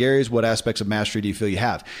 those are big areas. What aspects of mastery do you feel you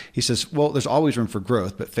have? He says, well, there's always room for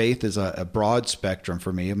growth, but faith is a broad spectrum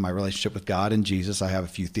for me. In my relationship with God and Jesus, I have a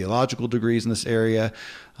few theological degrees in this area,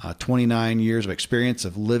 29 years of experience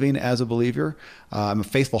of living as a believer. I'm a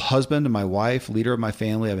faithful husband to my wife, leader of my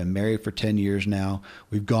family. I've been married for 10 years now.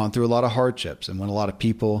 We've gone through a lot of hardships. And when a lot of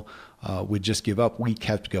people would just give up, we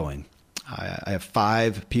kept going. I have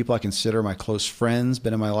 5 people I consider my close friends,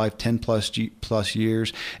 been in my life 10 plus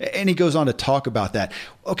years. And he goes on to talk about that.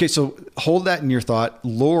 Okay, so hold that in your thought.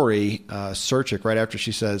 Lori Serchik, right after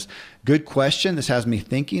she says, good question. This has me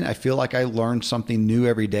thinking. I feel like I learn something new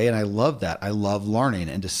every day, and I love that. I love learning.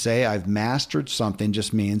 And to say I've mastered something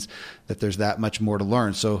just means that there's that much more to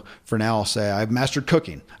learn. So for now, I'll say I've mastered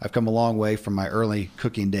cooking. I've come a long way from my early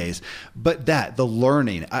cooking days. But the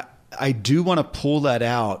learning, I do want to pull that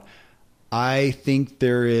out. I think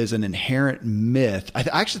there is an inherent myth. I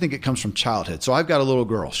actually think it comes from childhood. So I've got a little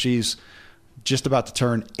girl. She's just about to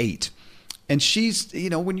turn 8. And she's,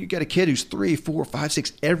 when you get a kid who's 3, 4, 5,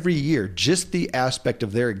 6, every year, just the aspect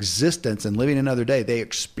of their existence and living another day, they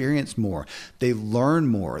experience more, they learn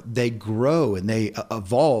more, they grow, and they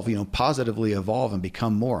evolve, positively evolve and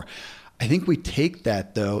become more. I think we take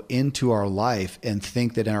that, though, into our life and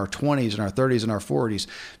think that in our 20s and our 30s and our 40s,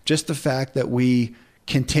 just the fact that we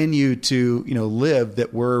continue to, live,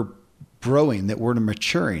 that we're growing, that we're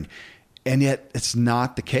maturing. And yet it's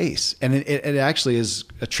not the case. And it actually is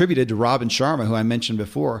attributed to Robin Sharma, who I mentioned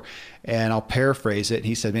before. And I'll paraphrase it.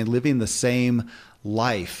 He said, man, living the same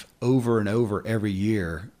life over and over every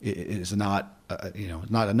year is not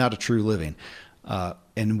a true living.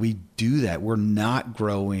 And we do that. We're not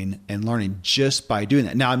growing and learning just by doing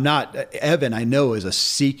that. Now, Evan, I know, is a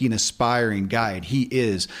seeking, aspiring guy, and he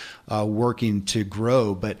is working to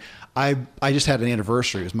grow. But I just had an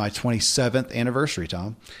anniversary. It was my 27th anniversary,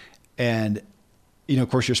 Tom. And, of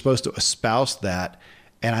course, you're supposed to espouse that.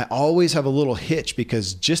 And I always have a little hitch,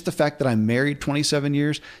 because just the fact that I'm married 27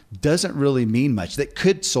 years doesn't really mean much. That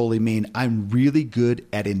could solely mean I'm really good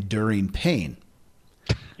at enduring pain.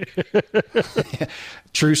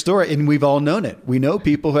 True story. And we've all known it. We know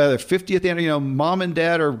people who have their 50th anniversary, mom and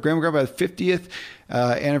dad or grandma 50th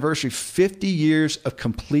anniversary, 50 years of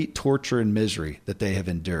complete torture and misery that they have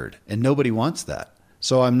endured. And nobody wants that.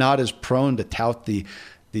 So I'm not as prone to tout the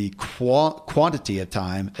quantity of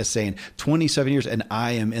time as saying 27 years and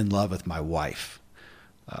I am in love with my wife.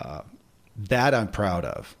 That I'm proud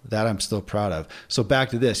of. That I'm still proud of. So back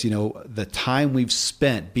to this, the time we've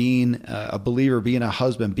spent being a believer, being a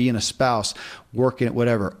husband, being a spouse, working at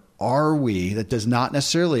whatever, that does not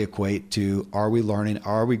necessarily equate to, are we learning?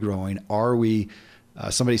 Are we growing? Are we,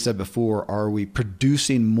 somebody said before, are we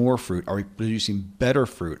producing more fruit? Are we producing better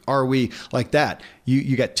fruit? Are we like that?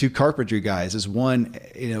 You got 2 carpentry guys. Is one,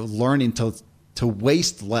 learning to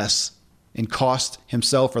waste less and cost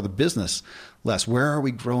himself or the business less. Where are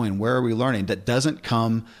we growing? Where are we learning? That doesn't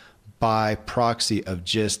come by proxy of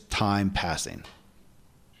just time passing.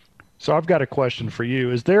 So I've got a question for you.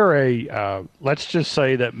 Is there let's just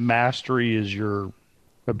say that mastery is your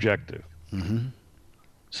objective. Mm-hmm.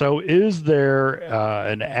 So is there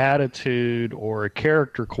an attitude or a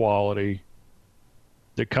character quality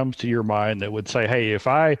that comes to your mind that would say, hey, if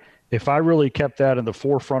I really kept that in the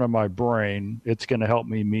forefront of my brain, it's going to help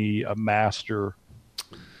me a master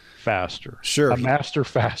faster. Sure. A master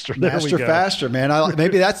faster. Master faster, man.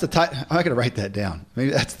 Maybe that's the title. I'm not going to write that down.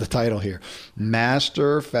 Maybe that's the title here.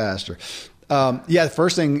 Master faster. The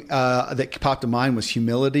first thing that popped to mind was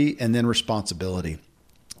humility and then responsibility.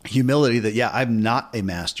 Humility that, I'm not a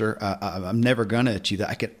master. I'm never going to achieve that.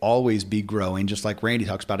 I can always be growing, just like Randy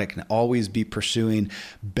talks about. I can always be pursuing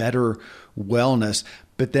better wellness.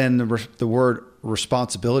 But then the word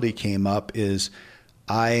responsibility came up is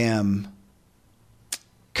I am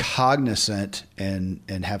cognizant and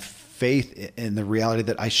have faith in the reality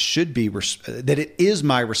that I should be, that it is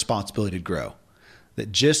my responsibility to grow.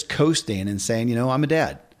 That just coasting and saying, I'm a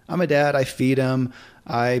dad. I feed him.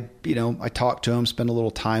 I talk to him, spend a little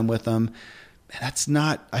time with him. That's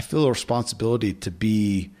not, I feel a responsibility to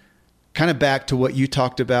be kind of back to what you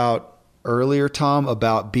talked about earlier, Tom,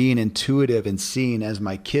 about being intuitive and seeing as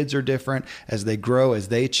my kids are different, as they grow, as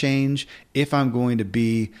they change. If I'm going to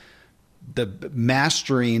be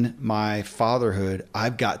mastering my fatherhood,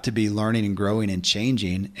 I've got to be learning and growing and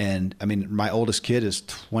changing. And I mean, my oldest kid is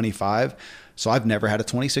 25. So I've never had a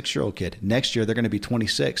 26-year-old kid. Next year, they're going to be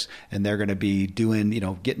 26 and they're going to be doing,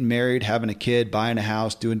 getting married, having a kid, buying a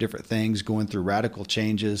house, doing different things, going through radical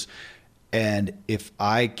changes. And if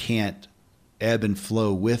I can't ebb and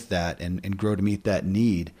flow with that and grow to meet that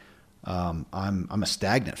need, I'm a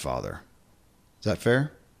stagnant father. Is that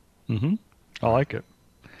fair? Mm-hmm. I like it.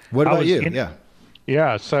 What about you?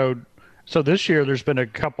 Yeah. So this year there's been a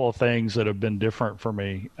couple of things that have been different for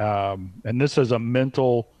me. And this is a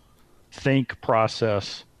mental think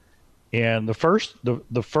process. And the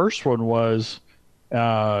first one was,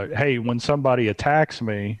 hey, when somebody attacks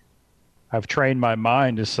me, I've trained my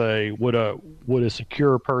mind to say, would a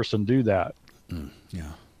secure person do that?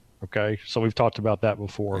 Yeah. Okay. So we've talked about that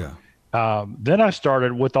before. Yeah. Then I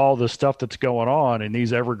started with all the stuff that's going on in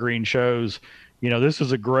these evergreen shows. This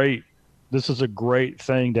is a great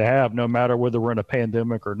thing to have no matter whether we're in a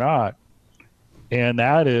pandemic or not. And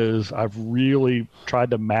that is, I've really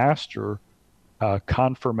tried to master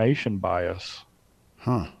confirmation bias.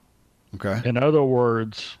 Huh. Okay. In other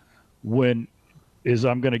words, I'm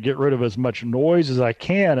going to get rid of as much noise as I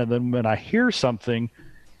can. And then when I hear something,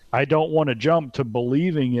 I don't want to jump to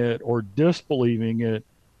believing it or disbelieving it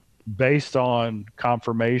based on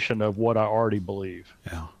confirmation of what I already believe.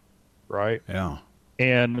 Yeah. Right. Yeah.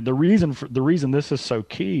 And the reason this is so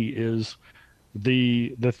key is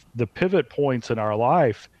the pivot points in our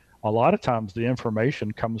life. A lot of times the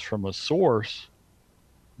information comes from a source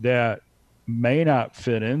that may not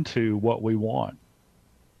fit into what we want.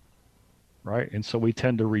 Right. And so we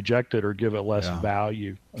tend to reject it or give it less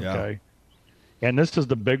value. Okay. Yeah. And this is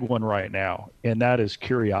the big one right now. And that is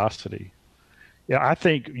curiosity. Yeah. I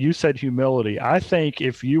think you said humility. I think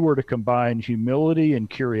if you were to combine humility and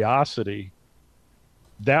curiosity,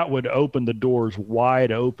 that would open the doors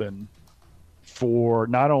wide open for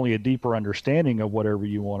not only a deeper understanding of whatever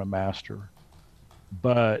you want to master,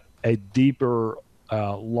 but a deeper,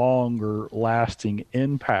 longer lasting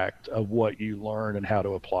impact of what you learn and how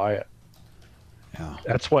to apply it. Yeah.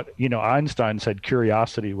 That's what, Einstein said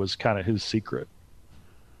curiosity was kind of his secret.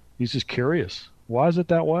 He's just curious. Why is it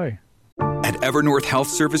that way? At Evernorth Health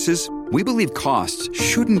Services, we believe costs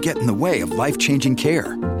shouldn't get in the way of life-changing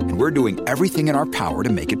care, and we're doing everything in our power to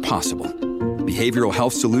make it possible. Behavioral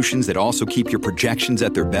health solutions that also keep your projections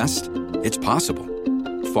at their best? It's possible.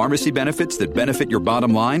 Pharmacy benefits that benefit your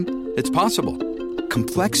bottom line? It's possible.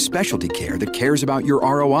 Complex specialty care that cares about your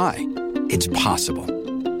ROI? It's possible.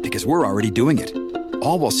 Because we're already doing it.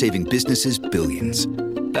 All while saving businesses billions.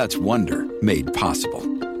 That's Wonder made possible.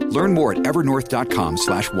 Learn more at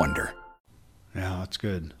evernorth.com/wonder. Yeah, that's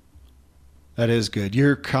good. That is good.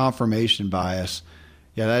 Your confirmation bias.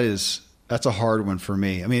 Yeah, that's a hard one for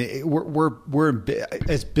me. I mean, we're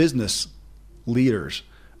as business leaders,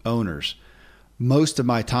 owners, most of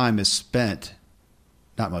my time is spent,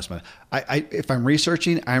 not most of my, if I'm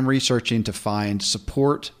researching to find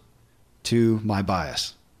support to my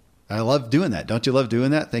bias. I love doing that. Don't you love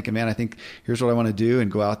doing that? Thinking, man, I think here's what I want to do, and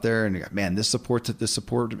go out there and, man, this supports it, this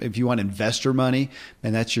support. If you want investor money,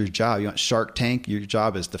 man, that's your job. You want Shark Tank, your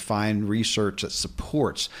job is to find research that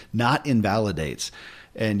supports, not invalidates.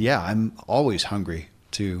 And yeah, I'm always hungry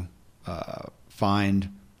to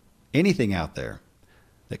find anything out there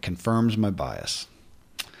that confirms my bias.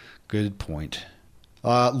 Good point.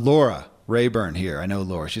 Laura, Rayburn here. I know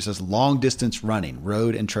Laura. She says long distance running,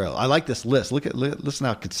 road and trail. I like this list. Listen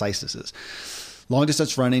how concise this is. Long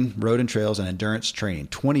distance running, road and trails, and endurance training.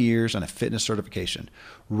 20 years on a fitness certification.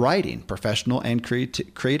 Writing, professional and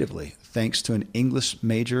creatively, thanks to an English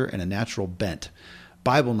major and a natural bent.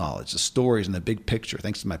 Bible knowledge, the stories and the big picture,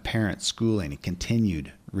 thanks to my parents' schooling and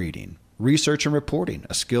continued reading. Research and reporting,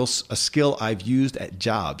 a skill I've used at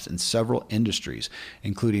jobs in several industries,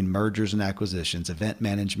 including mergers and acquisitions, event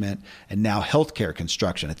management, and now healthcare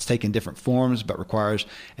construction. It's taken different forms, but requires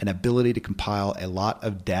an ability to compile a lot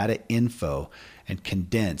of data info and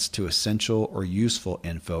condense to essential or useful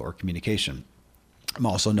info or communication. I'm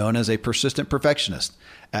also known as a persistent perfectionist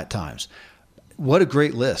at times. What a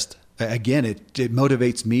great list. Again, it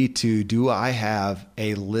motivates me to, do I have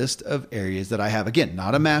a list of areas that I have, again,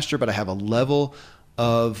 not a master, but I have a level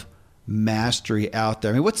of mastery out there.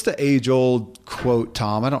 I mean, what's the age-old quote,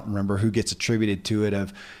 Tom? I don't remember who gets attributed to it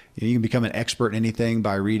of, you can become an expert in anything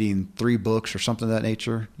by reading 3 books or something of that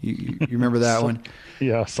nature. You remember that one?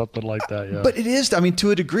 Yeah, something like that. Yeah. But it is, I mean, to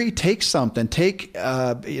a degree, take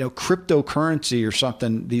cryptocurrency or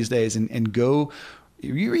something these days and go.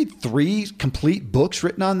 You read 3 complete books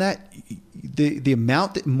written on that. The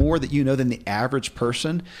amount more that you know than the average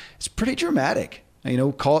person is pretty dramatic.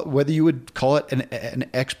 Call it, whether you would call it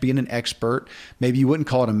being an expert, maybe you wouldn't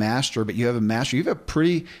call it a master, but you have a master. You have a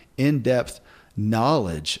pretty in-depth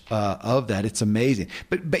knowledge of that. It's amazing.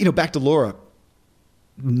 But back to Laura,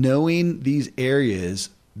 knowing these areas,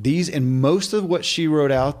 and most of what she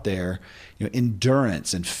wrote out there,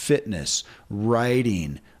 endurance and fitness,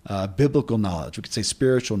 writing, biblical knowledge, we could say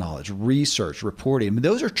spiritual knowledge, research, reporting. I mean,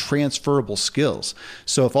 those are transferable skills.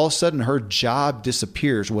 So if all of a sudden her job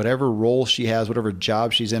disappears, whatever role she has, whatever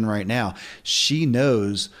job she's in right now, she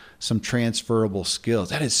knows some transferable skills.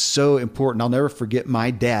 That is so important. I'll never forget my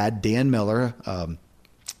dad, Dan Miller,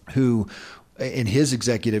 who in his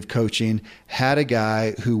executive coaching had a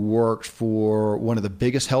guy who worked for one of the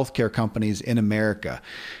biggest healthcare companies in America.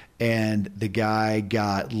 And the guy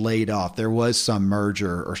got laid off. There was some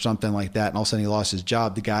merger or something like that. And all of a sudden he lost his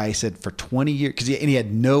job. The guy said for 20 years, he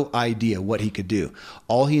had no idea what he could do.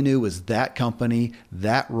 All he knew was that company,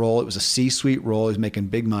 that role. It was a C-suite role. He was making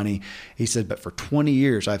big money. He said, but for 20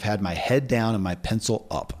 years, I've had my head down and my pencil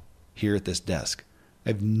up here at this desk. I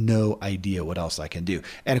have no idea what else I can do.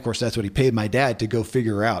 And of course, that's what he paid my dad to go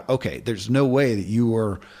figure out. Okay, there's no way that you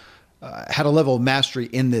were had a level of mastery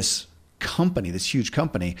in this company, this huge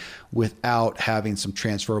company, without having some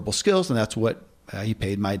transferable skills. And that's what he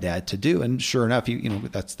paid my dad to do. And sure enough,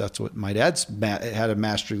 that's what my dad's had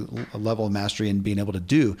a level of mastery in being able to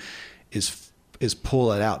do is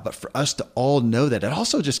pull it out. But for us to all know that, it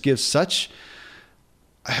also just gives such,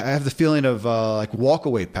 I have the feeling of like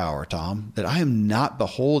walkaway power, Tom, that I am not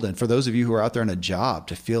beholden. For those of you who are out there in a job,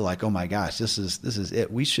 to feel like, oh my gosh, this is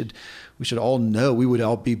it. We should all know, we would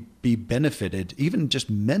all be benefited, even just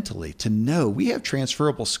mentally, to know we have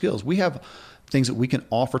transferable skills. We have things that we can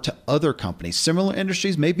offer to other companies, similar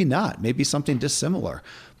industries, maybe not, maybe something dissimilar,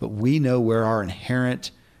 but we know where our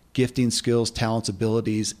inherent gifting, skills, talents,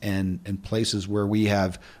 abilities, and places where we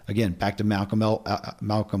have, again, back to Malcolm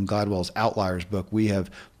Gladwell's Outliers book, we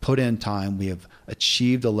have put in time, we have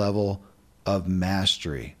achieved a level of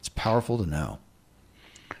mastery. It's powerful to know.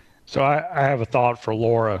 So I have a thought for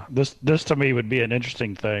Laura. This to me would be an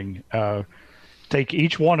interesting thing. Take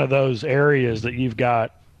each one of those areas that you've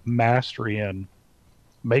got mastery in,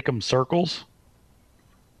 make them circles,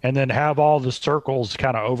 and then have all the circles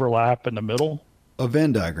kind of overlap in the middle. A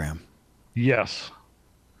Venn diagram. Yes.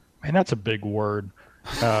 Man, that's a big word.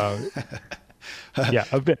 Yeah.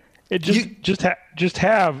 It just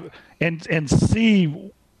have and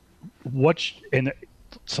see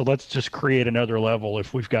so let's just create another level.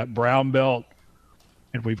 If we've got brown belt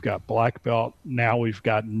and we've got black belt, now we've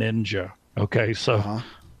got ninja. Okay. So,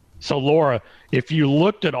 So Laura, if you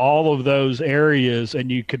looked at all of those areas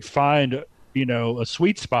and you could find, a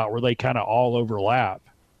sweet spot where they kind of all overlap,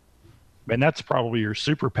 and that's probably your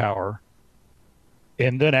superpower.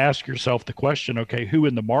 And then ask yourself the question, okay, who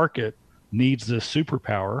in the market needs this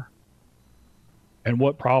superpower and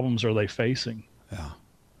what problems are they facing? Yeah.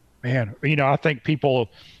 Man, I think people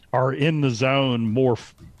are in the zone more,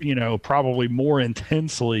 probably more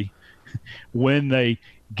intensely when they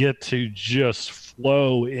get to just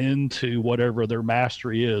flow into whatever their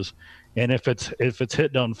mastery is. And if it's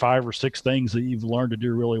hitting on 5 or 6 things that you've learned to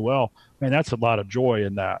do really well, man, that's a lot of joy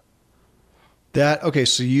in that. Okay,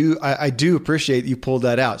 so I do appreciate you pulled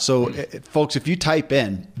that out. So folks, if you type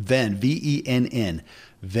in Venn, Venn,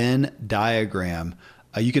 Venn diagram,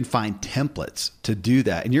 You can find templates to do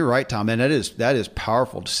that. And you're right, Tom, and that is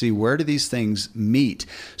powerful to see where do these things meet.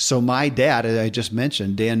 So my dad, as I just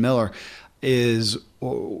mentioned, Dan Miller, is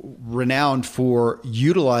renowned for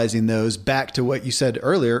utilizing those back to what you said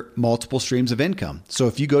earlier, multiple streams of income. So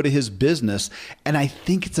if you go to his business, and I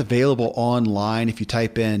think it's available online, if you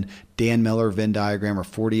type in Dan Miller Venn diagram or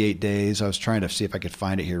 48 days, I was trying to see if I could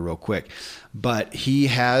find it here real quick, but he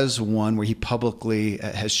has one where he publicly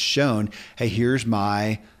has shown, hey, here's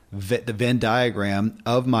the Venn diagram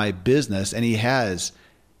of my business. And he has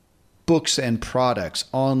books and products,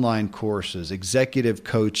 online courses, executive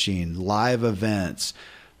coaching, live events,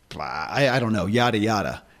 I don't know, yada,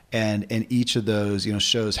 yada. And each of those,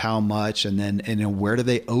 shows how much, and then where do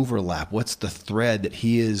they overlap? What's the thread that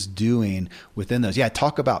he is doing within those? Yeah.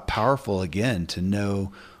 Talk about powerful again, to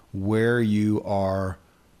know where you are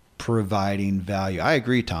providing value. I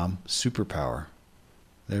agree, Tom. Superpower.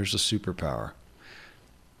 There's a superpower.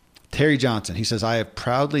 Terry Johnson, he says, I have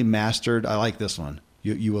proudly mastered, I like this one.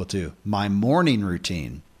 You will too. My morning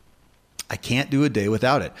routine. I can't do a day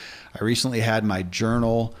without it. I recently had my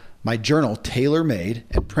journal tailor-made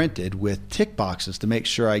and printed with tick boxes to make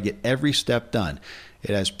sure I get every step done.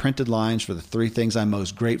 It has printed lines for the 3 things I'm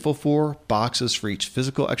most grateful for, boxes for each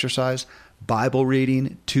physical exercise, Bible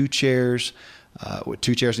reading, 2 chairs, with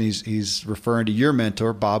 2 chairs. And he's referring to your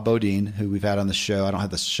mentor, Bob Bodine, who we've had on the show. I don't have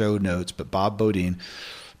the show notes, but Bob Bodine,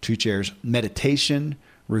 2 chairs, meditation,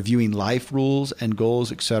 reviewing life rules and goals,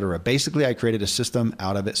 etc. Basically, I created a system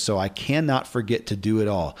out of it so I cannot forget to do it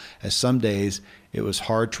all, as some days it was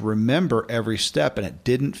hard to remember every step and it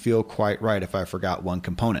didn't feel quite right if I forgot one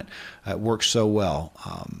component. It works so well.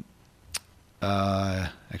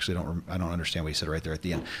 Actually, I don't understand what you said right there at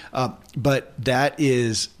the end. But that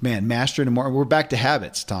is, mastering the more. We're back to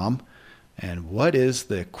habits, Tom. And what is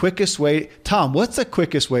the quickest way? Tom, what's the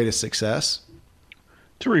quickest way to success?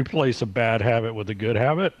 To replace a bad habit with a good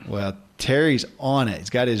habit. Well, Terry's on it.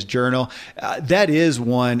 He's got his journal. That is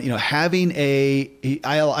one, having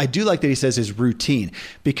I do like that he says his routine,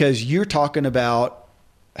 because you're talking about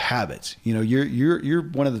habits. You're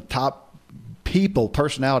one of the top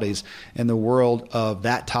personalities in the world of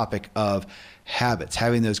that topic of habits,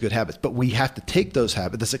 having those good habits. But we have to take those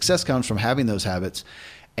habits. The success comes from having those habits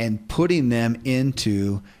and putting them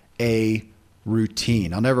into a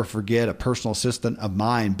routine. I'll never forget a personal assistant of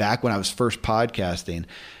mine back when I was first podcasting,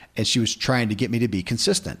 and she was trying to get me to be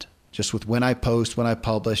consistent just with when I post, when I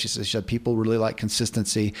publish. She said people really like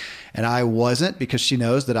consistency, and I wasn't, because she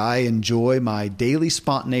knows that I enjoy my daily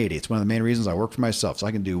spontaneity. It's one of the main reasons I work for myself, so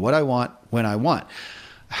I can do what I want when I want.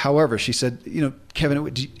 However, she said,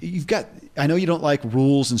 Kevin, I know you don't like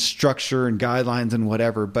rules and structure and guidelines and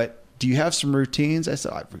whatever, but do you have some routines? I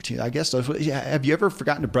said, I guess so. Yeah. Have you ever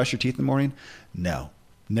forgotten to brush your teeth in the morning? No,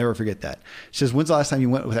 never forget that. She says, when's the last time you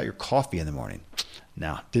went without your coffee in the morning?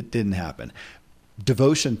 No, it didn't happen.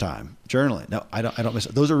 Devotion time, journaling. No, I don't miss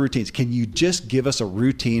it. Those are routines. Can you just give us a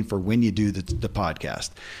routine for when you do the podcast?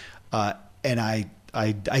 And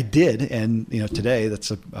I did. And, today that's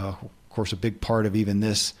of course a big part of even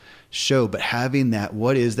this show, but having that,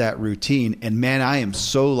 what is that routine? And man, I am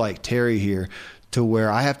so like Terry here, to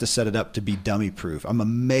where I have to set it up to be dummy proof. I'm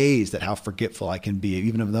amazed at how forgetful I can be,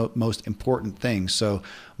 even of the most important things. So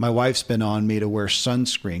my wife's been on me to wear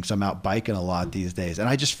sunscreen because I'm out biking a lot these days. And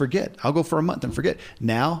I just forget. I'll go for a month and forget.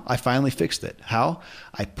 Now I finally fixed it. How?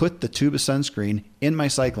 I put the tube of sunscreen in my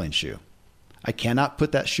cycling shoe. I cannot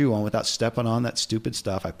put that shoe on without stepping on that stupid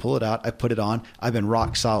stuff. I pull it out. I put it on. I've been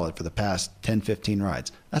rock solid for the past 10, 15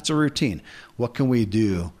 rides. That's a routine. What can we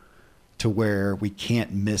do to where we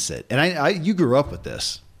can't miss it? And you grew up with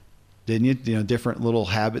this, didn't you? Different little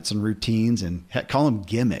habits and routines, and call them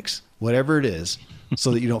gimmicks, whatever it is,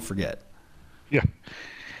 so that you don't forget. Yeah.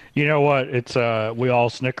 You know what? It's we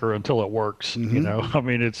all snicker until it works.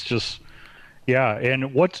 Mm-hmm. It's just, yeah.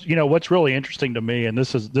 And what's really interesting to me, and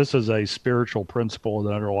this is a spiritual principle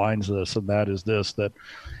that underlines this, and that is this, that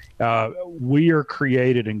we are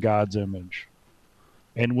created in God's image.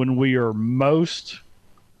 And when we are most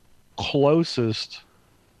closest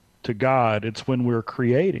to God, it's when we're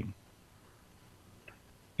creating.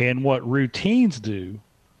 And what routines do,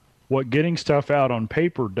 what getting stuff out on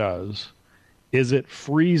paper does, is it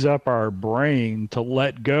frees up our brain to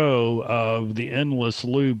let go of the endless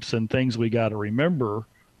loops and things we got to remember,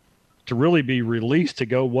 to really be released to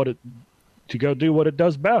go do what it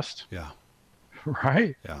does best. Yeah.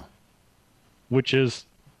 Right? Yeah. Which is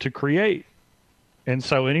to create. And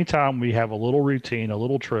so anytime we have a little routine, a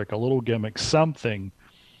little trick, a little gimmick, something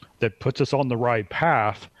that puts us on the right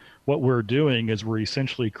path, what we're doing is we're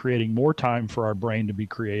essentially creating more time for our brain to be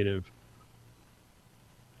creative.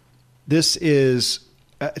 This is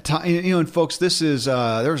And folks, this is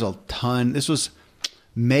there was a ton. This was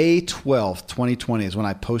May 12th, 2020 is when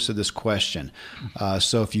I posted this question.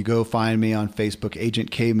 So if you go find me on Facebook,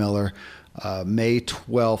 Agent K Miller, May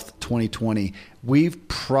 12th, 2020, we've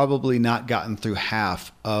probably not gotten through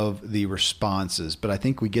half of the responses, but I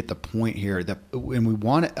think we get the point here that when we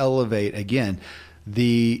want to elevate again,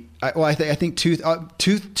 I think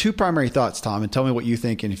two primary thoughts, Tom, and tell me what you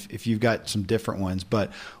think, and if you've got some different ones,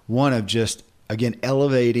 but one of just, again,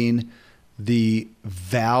 elevating the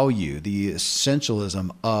value, the essentialism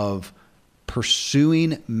of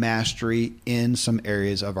pursuing mastery in some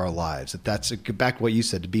areas of our lives. That's back to what you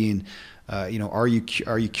said, to being, are you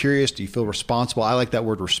curious? Do you feel responsible? I like that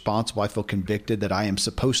word responsible. I feel convicted that I am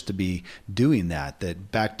supposed to be doing that.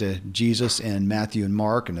 That back to Jesus and Matthew and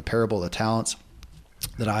Mark and the parable of the talents,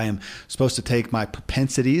 that I am supposed to take my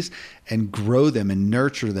propensities and grow them and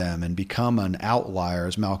nurture them and become an outlier,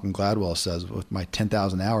 as Malcolm Gladwell says, with my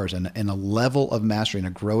 10,000 hours and a level of mastery and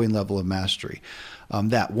a growing level of mastery.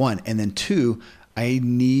 That one. And then two, I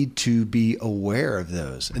need to be aware of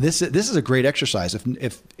those. And this is a great exercise.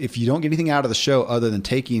 If you don't get anything out of the show other than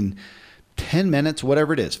taking 10 minutes,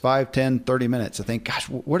 whatever it is, 5, 10, 30 minutes, to think, gosh,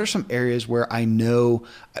 what are some areas where I know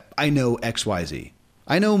X, Y, Z?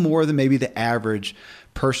 I know more than maybe the average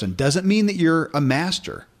person. Doesn't mean that you're a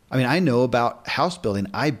master. I mean, I know about house building.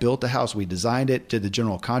 I built a house. We designed it, did the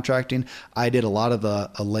general contracting. I did a lot of the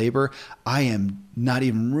labor. I am not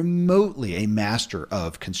even remotely a master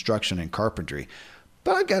of construction and carpentry,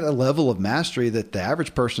 but I've got a level of mastery that the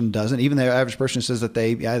average person doesn't. Even the average person says that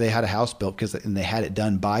they had a house built and they had it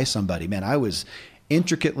done by somebody. Man, I was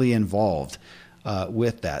intricately involved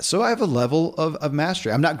with that. So I have a level of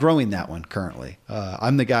mastery. I'm not growing that one currently.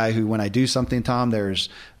 I'm the guy who, when I do something, Tom, there's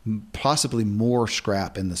possibly more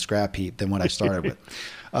scrap in the scrap heap than what I started with.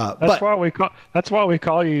 That's why we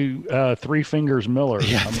call you Three Fingers Miller.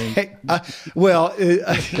 Yeah.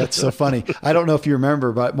 That's so funny. I don't know if you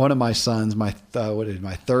remember, but one of my sons, my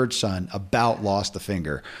third son, about lost a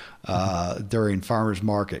finger during farmer's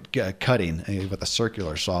market cutting with a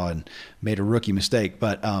circular saw and made a rookie mistake.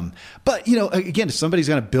 But again, if somebody's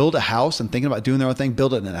going to build a house and thinking about doing their own thing,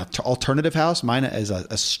 build it in an alternative house. Mine is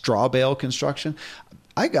a straw bale construction.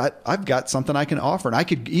 I've got something I can offer, and I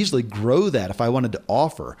could easily grow that if I wanted to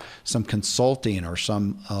offer some consulting or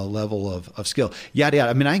some level of skill. Yada,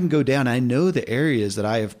 yada. I mean, I can go down. I know the areas that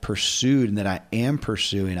I have pursued and that I am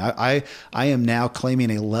pursuing. I am now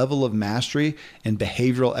claiming a level of mastery in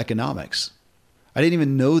behavioral economics. I didn't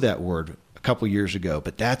even know that word a couple years ago,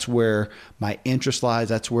 but that's where my interest lies.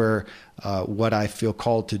 That's where what I feel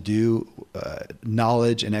called to do,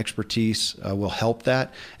 knowledge and expertise will help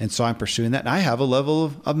that. And so I'm pursuing that. And I have a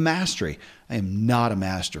level of mastery. I am not a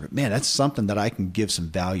master, but man, that's something that I can give some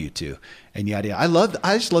value to. And yada, yada.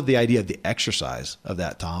 I just love the idea of the exercise of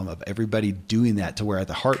that, Tom, of everybody doing that, to where at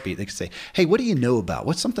the heartbeat, they can say, hey, what do you know about?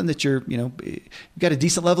 What's something that you've got a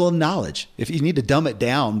decent level of knowledge? If you need to dumb it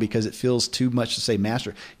down because it feels too much to say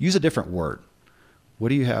master, use a different word. What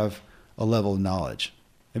do you have a level of knowledge?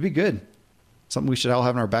 It'd be good. Something we should all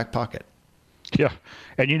have in our back pocket. Yeah.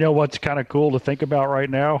 And you know what's kind of cool to think about right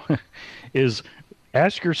now is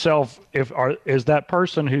ask yourself, is that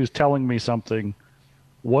person who's telling me something,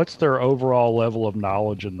 what's their overall level of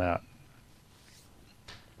knowledge in that?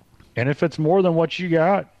 And if it's more than what you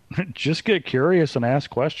got, just get curious and ask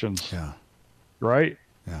questions. Yeah. Right?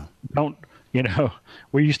 Yeah. Don't,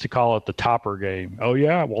 we used to call it the topper game. Oh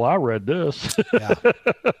yeah, well, I read this. Yeah.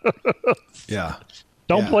 Yeah.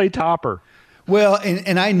 Don't play topper. Well,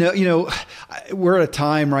 and I know, we're at a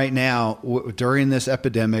time right now during this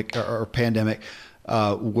epidemic or pandemic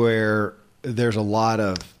where there's a lot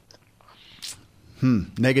of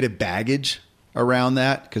negative baggage around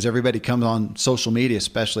that, because everybody comes on social media,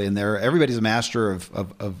 especially, and everybody's a master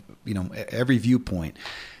of every viewpoint.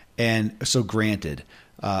 And so granted,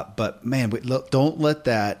 but man, don't let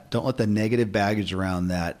the negative baggage around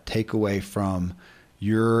that take away from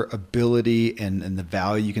your ability and the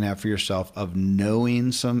value you can have for yourself of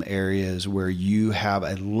knowing some areas where you have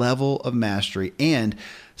a level of mastery, and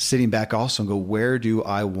sitting back also and go, where do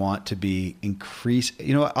I want to be increased?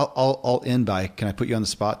 I'll end by, can I put you on the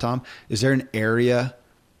spot, Tom? Is there an area,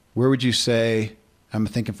 where would you say, I'm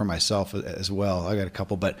thinking for myself as well, I got a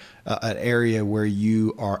couple, but an area where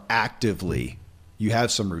you are actively, you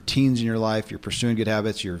have some routines in your life, you're pursuing good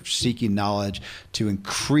habits, you're seeking knowledge to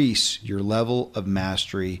increase your level of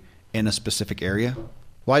mastery in a specific area?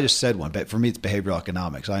 Well, I just said one, but for me, it's behavioral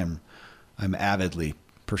economics. I'm avidly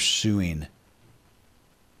pursuing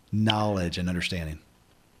knowledge and understanding.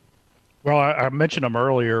 Well, I mentioned them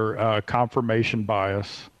earlier. Confirmation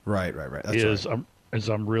bias. Right. That's is right. as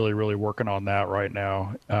I'm really, really working on that right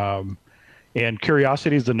now. And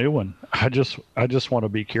curiosity is the new one. I just want to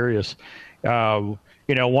be curious.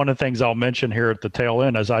 One of the things I'll mention here at the tail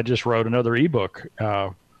end is I just wrote another ebook,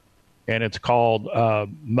 and it's called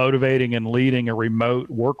Motivating and Leading a Remote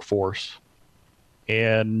Workforce.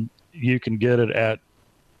 And you can get it at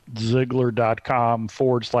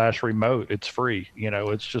Ziglar.com/remote. It's free.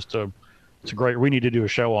 It's a great, we need to do a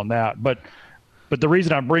show on that. But the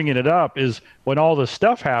reason I'm bringing it up is when all this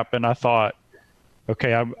stuff happened, I thought,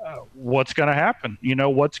 okay, what's going to happen?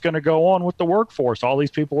 What's going to go on with the workforce? All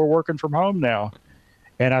these people are working from home now.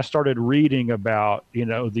 And I started reading about,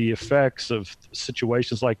 the effects of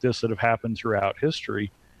situations like this that have happened throughout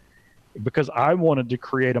history, because I wanted to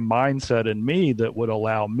create a mindset in me that would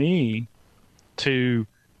allow me to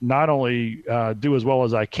not only do as well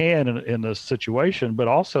as I can in this situation, but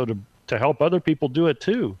also to help other people do it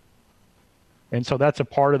too. And so that's a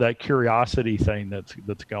part of that curiosity thing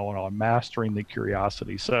that's going on, mastering the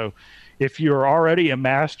curiosity. So if you're already a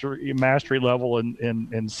mastery level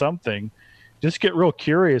in something, just get real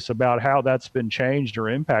curious about how that's been changed or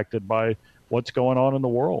impacted by what's going on in the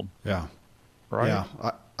world. Yeah. Right.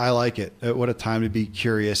 Yeah. I like it. What a time to be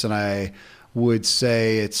curious. And I would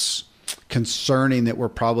say it's concerning that we're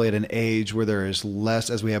probably at an age where there is less,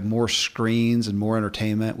 as we have more screens and more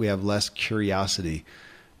entertainment, we have less curiosity.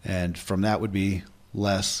 And from that would be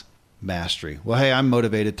less mastery. Well, hey, I'm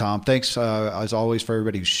motivated, Tom. Thanks, as always, for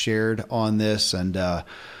everybody who shared on this. And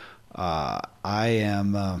I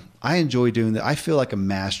enjoy doing that. I feel like a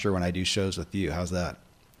master when I do shows with you. How's that?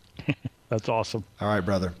 That's awesome. All right,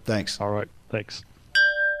 brother. Thanks. All right. Thanks.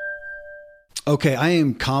 Okay, I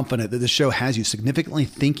am confident that this show has you significantly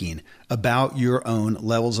thinking about your own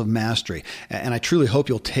levels of mastery. And I truly hope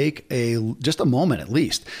you'll take just a moment at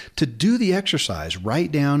least to do the exercise.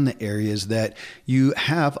 Write down the areas that you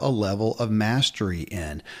have a level of mastery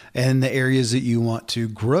in and the areas that you want to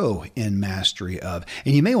grow in mastery of.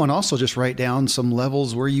 And you may want to also just write down some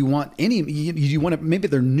levels where you want maybe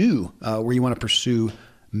they're new, where you want to pursue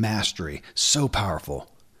mastery. So powerful.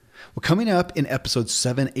 Well, coming up in episode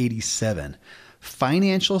 787,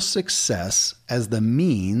 financial success as the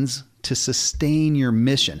means to sustain your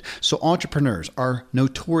mission. So entrepreneurs are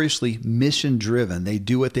notoriously mission driven. They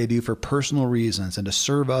do what they do for personal reasons and to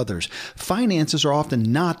serve others. Finances are often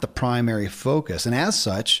not the primary focus, and as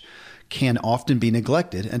such, can often be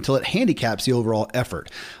neglected until it handicaps the overall effort.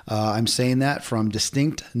 I'm saying that from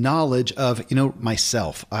distinct knowledge of,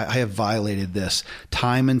 myself. I have violated this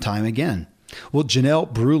time and time again. Well,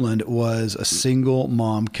 Janelle Bruland was a single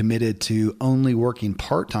mom committed to only working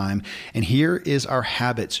part-time. And here is our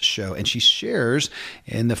Habits show. And she shares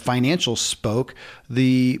in the Financial Spoke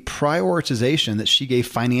the prioritization that she gave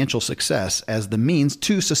financial success as the means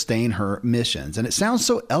to sustain her missions. And it sounds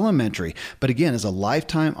so elementary. But again, as a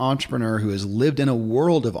lifetime entrepreneur who has lived in a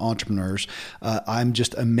world of entrepreneurs, I'm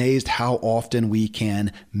just amazed how often we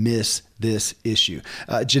can miss this issue.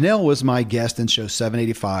 Janelle was my guest in show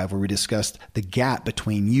 785, where we discussed the gap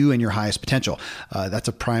between you and your highest potential. That's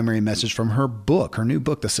a primary message from her book, her new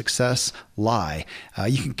book, The Success Lie.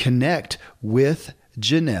 You can connect with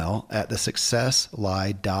Janelle at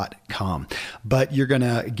thesuccesslie.com. But you're going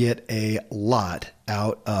to get a lot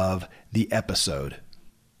out of the episode.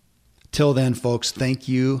 Till then, folks, thank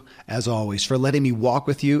you, as always, for letting me walk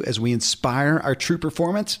with you as we inspire our true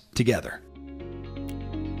performance together.